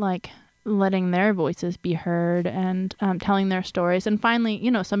about, like, letting their voices be heard and telling their stories. And finally,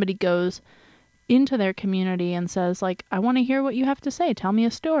 somebody goes into their community and says, like, I want to hear what you have to say. Tell me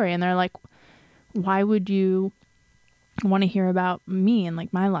a story. And they're like, why would you want to hear about me and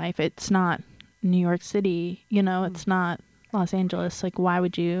like my life? It's not New York City, it's not Los Angeles. Like, why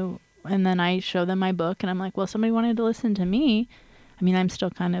would you? And then I show them my book and I'm like, well, somebody wanted to listen to me. I mean, I'm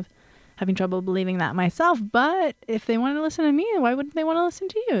still kind of having trouble believing that myself, but if they wanted to listen to me, why wouldn't they want to listen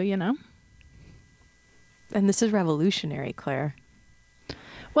to you, And this is revolutionary, Claire.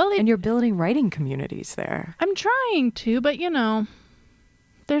 Well, and you're building writing communities there. I'm trying to, but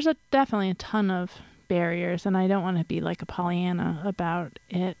there's definitely a ton of barriers, and I don't want to be like a Pollyanna about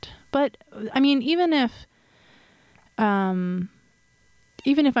it. But I mean, even if I'm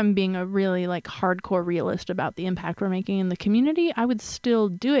being a really like hardcore realist about the impact we're making in the community, I would still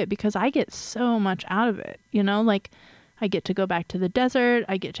do it because I get so much out of it. Like, I get to go back to the desert.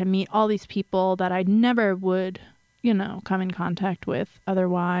 I get to meet all these people that I never would, come in contact with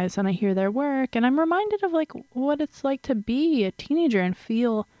otherwise. And I hear their work and I'm reminded of like what it's like to be a teenager and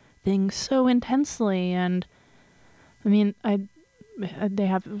feel things so intensely. And I mean, they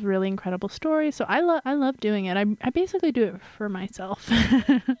have really incredible stories. So I love doing it. I basically do it for myself.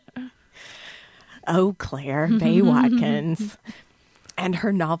 Oh, Claire Vaye Watkins and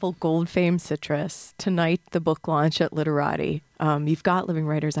her novel Gold Fame Citrus. Tonight, the book launch at Literati. You've got Living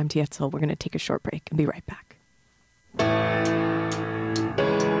Writers. I'm T. Etzel. We're going to take a short break and be right back.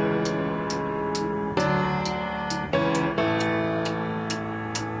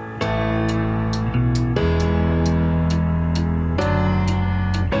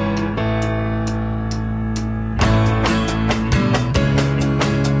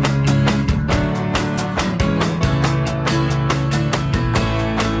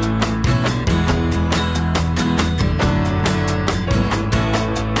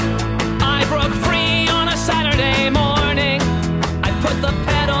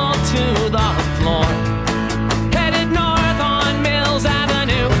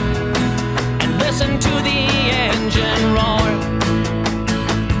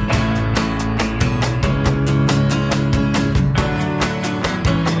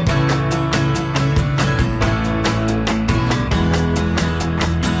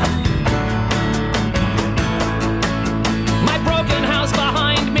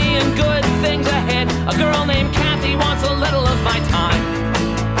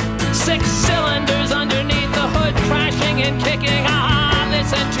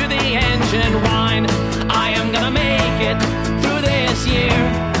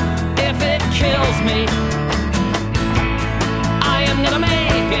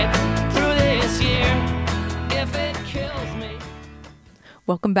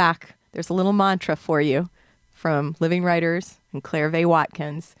 Welcome back. There's a little mantra for you from Living Writers and Claire Vaye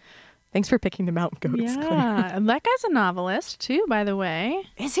Watkins. Thanks for picking the Mountain Goats, Claire. Yeah, that guy's a novelist too, by the way.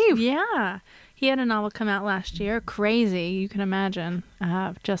 Is he? Yeah. He had a novel come out last year. Crazy, you can imagine.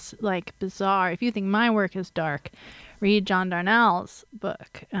 Just like bizarre. If you think my work is dark, read John Darnell's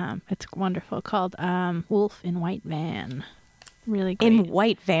book. It's wonderful, called Wolf in White Van. Really great. In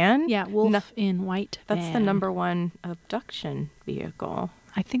White Van? Yeah, Wolf in White Van. That's the number one abduction vehicle.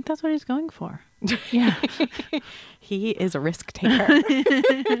 I think that's what he's going for. Yeah. He is a risk taker.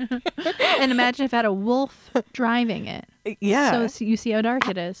 And imagine if I had a wolf driving it. Yeah. So you see how dark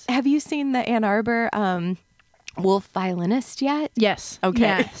it is. Have you seen the Ann Arbor wolf violinist yet? Yes. Okay.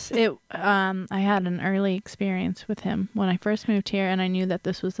 Yes. I had an early experience with him when I first moved here, and I knew that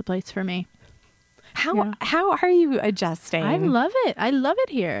this was the place for me. How are you adjusting? I love it. I love it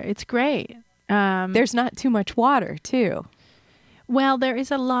here. It's great. There's not too much water, too. Well, there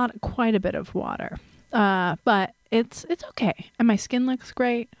is quite a bit of water, but it's okay. And my skin looks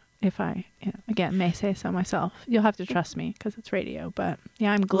great. If I, again, may say so myself. You'll have to trust me because it's radio. But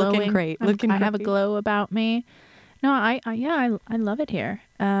yeah, I'm glowing. Looking great. I have a glow about me. No, I love it here.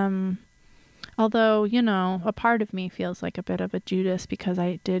 Although, a part of me feels like a bit of a Judas because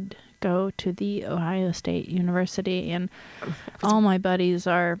I did go to the Ohio State University and all my buddies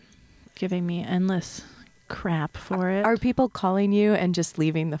are giving me endless crap for it. Are people calling you and just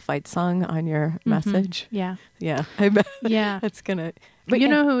leaving the fight song on your message? Yeah. Yeah. I bet. Yeah. That's gonna. But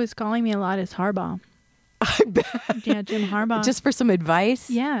who is calling me a lot is Harbaugh. I bet. Yeah, Jim Harbaugh. Just for some advice?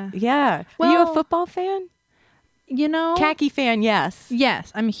 Yeah. Yeah. Well, are you a football fan? Khaki fan, yes.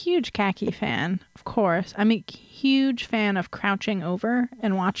 Yes, I'm a huge khaki fan, of course. I'm a huge fan of crouching over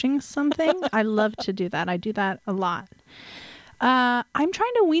and watching something. I love to do that. I do that a lot. I'm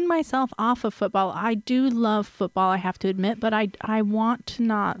trying to wean myself off of football. I do love football, I have to admit, but I want to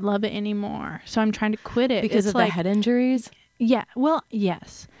not love it anymore. So I'm trying to quit it. Because of the head injuries? Yeah, well,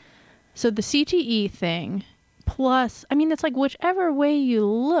 yes. So the CTE thing, plus, it's like whichever way you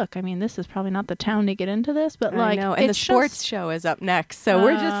look. This is probably not the town to get into this, but I know. And the sports show is up next. So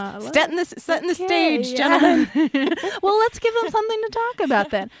we're just setting the stage, gentlemen. Well, let's give them something to talk about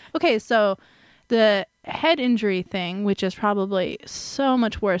then. Okay, so the head injury thing, which is probably so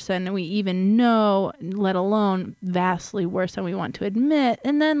much worse than we even know, let alone vastly worse than we want to admit.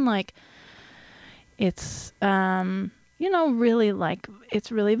 And then it's really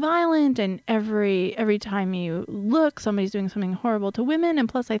it's really violent, and every time you look, somebody's doing something horrible to women. And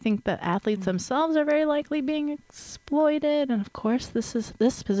plus, I think the athletes themselves are very likely being exploited. And of course,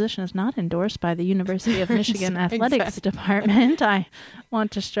 this position is not endorsed by the University of Michigan Athletics Department. I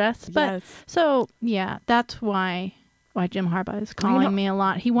want to stress, but so yeah, that's why Jim Harbaugh is calling me a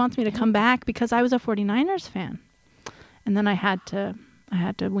lot. He wants me to come back because I was a 49ers fan, and then I had to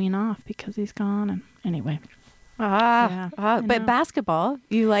wean off because he's gone. And anyway. But basketball,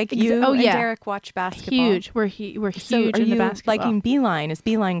 and Derek watch basketball. Huge. We're huge in the basketball. Liking Beeline? Is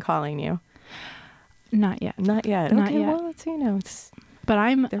Beeline calling you? Not yet. Not yet. Not okay, yet. well, it's.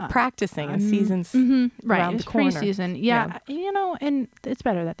 But they're practicing. The season's right. It's preseason. Yeah, and it's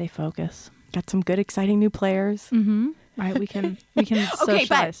better that they focus. Got some good, exciting new players. Mm-hmm. Right, we can okay, socialize.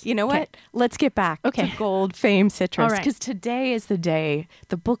 But you know what? Let's get back to Gold Fame Citrus, because today is the day,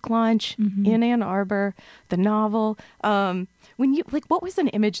 the book launch in Ann Arbor, the novel. When you what was an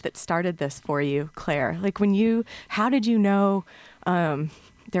image that started this for you, Claire? How did you know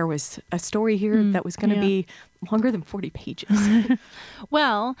there was a story here that was going to be longer than 40 pages?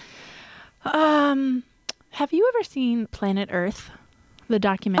 Well, have you ever seen Planet Earth, the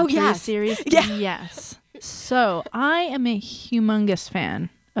documentary series? Yes. So I am a humongous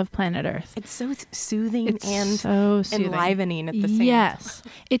fan of Planet Earth. It's so soothing so enlivening at the same time. Yes.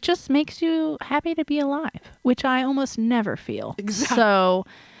 It just makes you happy to be alive, which I almost never feel. Exactly. So,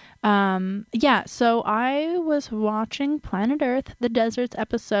 so I was watching Planet Earth, the Deserts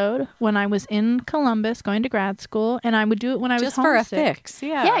episode when I was in Columbus going to grad school, and I would do it when I was homesick. Just for a fix,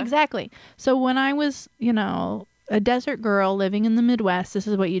 yeah. Yeah, exactly. So when I was, a desert girl living in the Midwest, this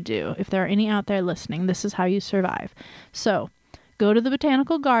is what you do. If there are any out there listening, this is how you survive. So go to the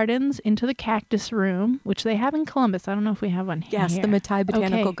botanical gardens, into the cactus room, which they have in Columbus. I don't know if we have one here. Yes, the Matai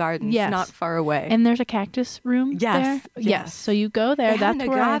Botanical Gardens, not far away. And there's a cactus room there? Yes. So you go there. That's an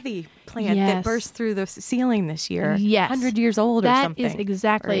agave plant that burst through the ceiling this year. Yes. 100 years old or something. That is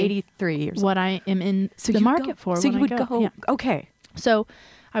exactly 83 years what I am in the market for. So you would go. Okay. So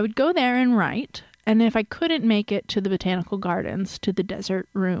I would go there and write. And if I couldn't make it to the botanical gardens, to the desert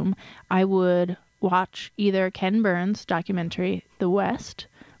room, I would watch either Ken Burns' documentary, The West,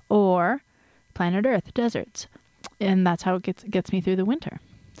 or Planet Earth, Deserts. And that's how it gets me through the winter.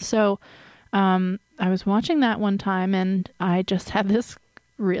 So I was watching that one time, and I just had this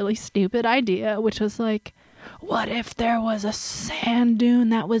really stupid idea, which was what if there was a sand dune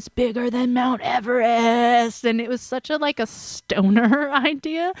that was bigger than Mount Everest? And it was such a stoner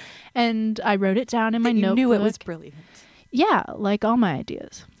idea. And I wrote it down in my notebook. You knew it was brilliant. Yeah, like all my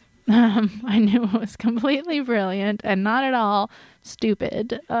ideas. I knew it was completely brilliant and not at all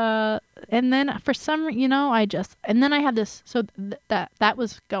stupid. And then for some, and then I had this, so that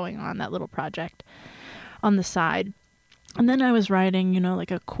was going on, that little project on the side. And then I was writing,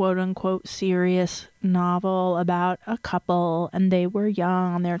 a quote unquote serious novel about a couple, and they were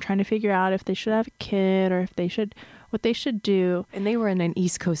young. They were trying to figure out if they should have a kid or if they should what they should do. And they were in an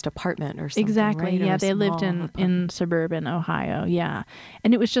East Coast apartment or something. Exactly. Right? Or Yeah, a they lived small in apartment. suburban Ohio. Yeah.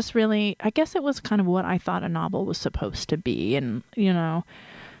 And it was just really, I guess it was kind of what I thought a novel was supposed to be, and, you know,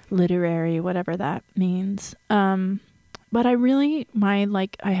 literary, whatever that means. But I really, I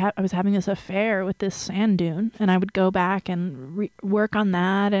was having this affair with this sand dune, and I would go back and work on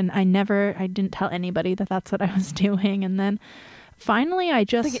that, and I didn't tell anybody that that's what I was doing. And then finally I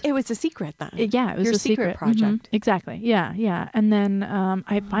just... Like, it was a secret then. It was Your a secret secret project. Exactly. Yeah. And then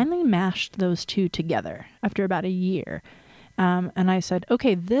I finally mashed those two together after about a year. And I said,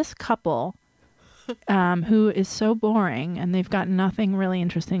 okay, this couple who is so boring and they've got nothing really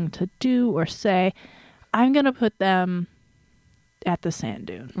interesting to do or say, I'm going to put them at the sand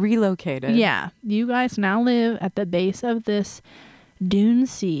dune. Relocated. Yeah. You guys now live at the base of this dune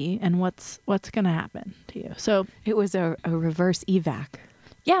sea, and what's going to happen to you? So It was a reverse evac.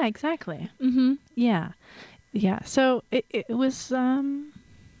 yeah, exactly. Yeah. So it was,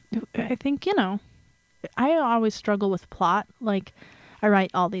 I think, you know, I always struggle with plot. Like, I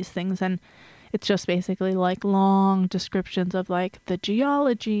write all these things, and it's just basically like long descriptions of like the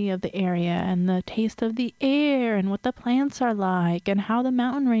geology of the area and the taste of the air and what the plants are like and how the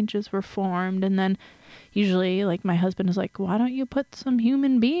mountain ranges were formed. And then usually, like, my husband is like, why don't you put some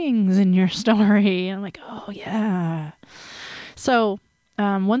human beings in your story? And I'm like, oh yeah. So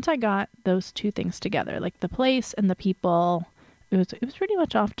once I got those two things together, like the place and the people, it was pretty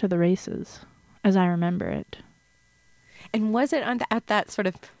much off to the races as I remember it. And was it at that sort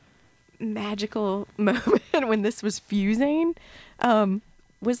of magical moment when this was fusing?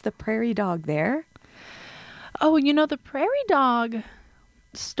 Was the prairie dog there? Oh, you know, the prairie dog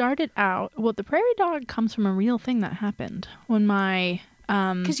started out... Well, the prairie dog comes from a real thing that happened when my...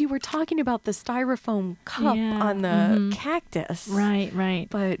 Because you were talking about the styrofoam cup Yeah, on the cactus. Right.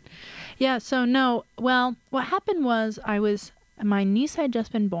 But Yeah, so no. Well, what happened was my niece had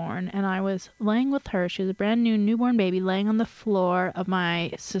just been born, and I was laying with her. She was a brand new newborn baby laying on the floor of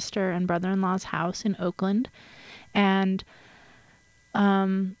my sister and brother-in-law's house in Oakland. And,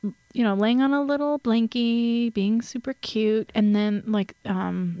 you know, laying on a little blankie, being super cute. And then, like,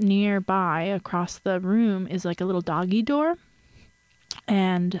 nearby across the room is like a little doggy door.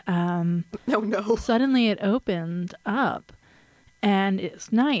 And no. suddenly it opened up. And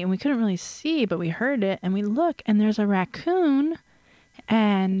it's night, and we couldn't really see, but we heard it, and we look, and there's a raccoon,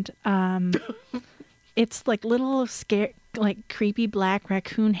 and it's like little like creepy black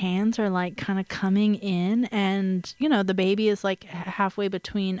raccoon hands are like kind of coming in, and, you know, the baby is like halfway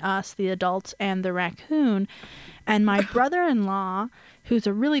between us, the adults, and the raccoon. And my brother-in-law, who's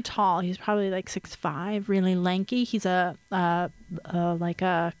a really tall, he's probably like 6'5", really lanky. He's like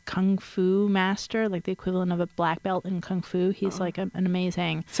a kung fu master, like the equivalent of a black belt in kung fu. He's like an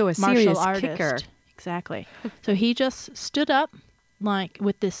amazing So a martial serious artist. kicker. Exactly. So he just stood up like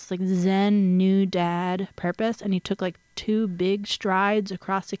with this like Zen new dad purpose, and he took like 2 big strides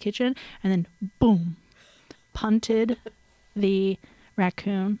across the kitchen, and then boom, punted the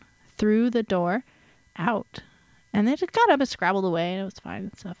raccoon through the door out. And they just got up and scrabbled away, and it was fine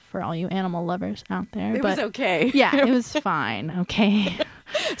and stuff for all you animal lovers out there. It was okay. Yeah, it was fine. Okay.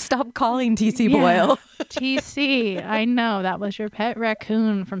 Stop calling TC Boyle. TC, I know that was your pet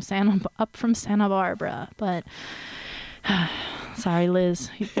raccoon from Santa Barbara, but sorry, Liz,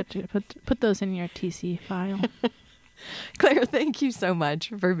 you got to put those in your TC file. Claire, thank you so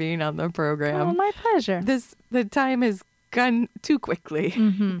much for being on the program. Oh, my pleasure. The time has gone too quickly.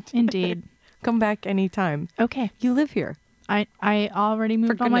 Indeed. Come back anytime. Okay. You live here. I already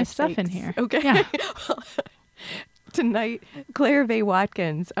moved all my stuff in here. Okay. Yeah. Tonight, Claire Vaye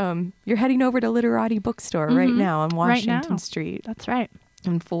Watkins, you're heading over to Literati Bookstore right now on Washington Street. That's right.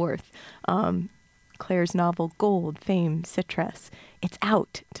 And 4th. Claire's novel, Gold, Fame, Citrus. It's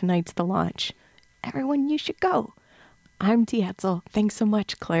out. Tonight's the launch. Everyone, you should go. I'm Dee Hetzel. Thanks so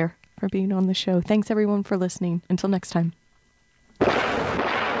much, Claire, for being on the show. Thanks, everyone, for listening. Until next time.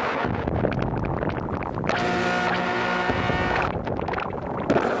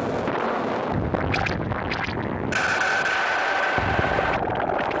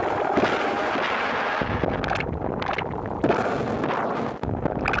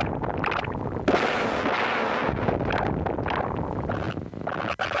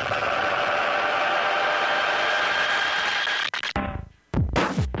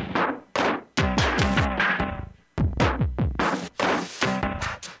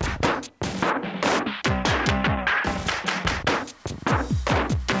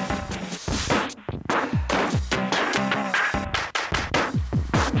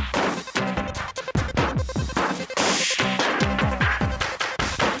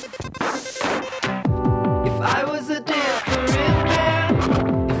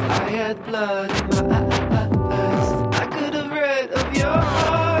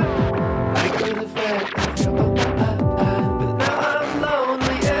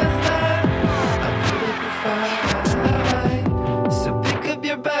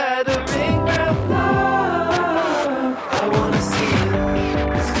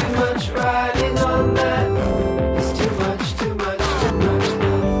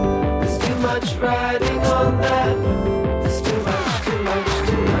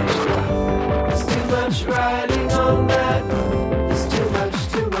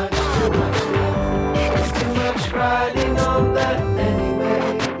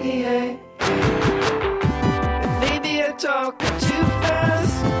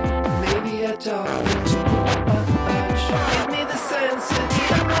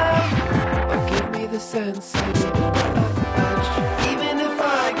 sensitive touch. Even if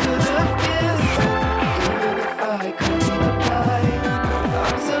I could have kissed, even if I could reply,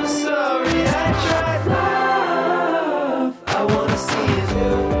 I'm so sorry I tried. Love, I wanna see it.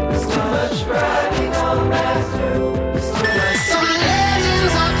 There's too much riding on that. There's too much. Some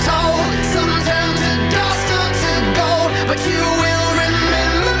legends are told, some turn to dust or to gold, but you will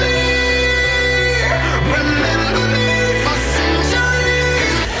remember me for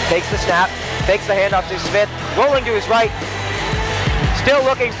centuries. Takes the snap, fakes the handoff to Smith, rolling to his right, still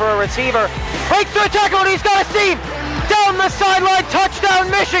looking for a receiver, breaks through a tackle and he's got a seam! Down the sideline,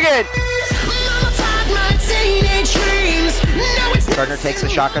 touchdown Michigan! Mama tied my teenage dreams. Now it's Gardner takes the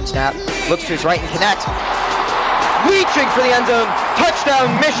shotgun snap, looks to his right and connects. Reaching for the end zone,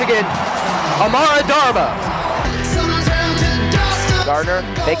 touchdown Michigan, Amara Darba. some turn to dust or Gardner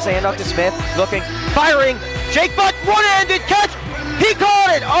fakes the handoff to Smith, looking, firing, Jake Butt, one-handed catch, he caught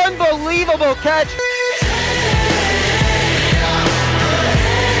it, unbelievable catch.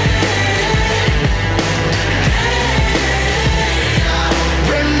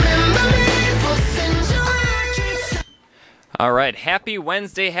 remember me for centuries. All right, happy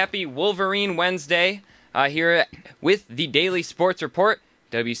Wednesday, happy Wolverine Wednesday here with the Daily Sports Report,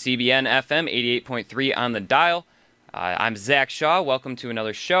 WCBN FM 88.3 on the dial. I'm Zach Shaw. Welcome to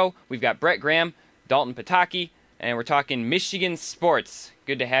another show. We've got Brett Graham, Dalton Pataki, and we're talking Michigan sports.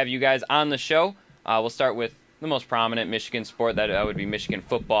 Good to have you guys on the show. We'll start with the most prominent Michigan sport, that would be Michigan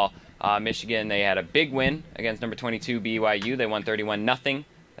football. Michigan, they had a big win against number 22 BYU. They won 31-0.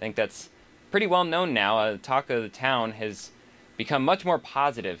 I think that's pretty well known now. The talk of the town has become much more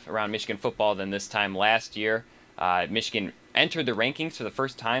positive around Michigan football than this time last year. Michigan entered the rankings for the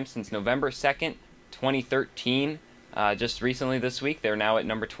first time since November 2nd, 2013. Just recently this week, they're now at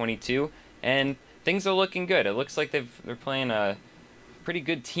number 22, and things are looking good. It looks like they're playing a pretty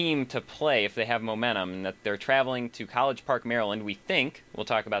good team to play if they have momentum, and that they're traveling to College Park, Maryland, we think. We'll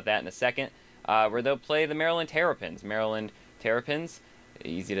talk about that in a second, where they'll play the Maryland Terrapins. Maryland Terrapins,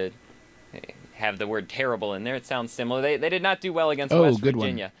 easy to have the word terrible in there. It sounds similar. They did not do well against West good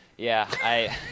Virginia. One. Yeah,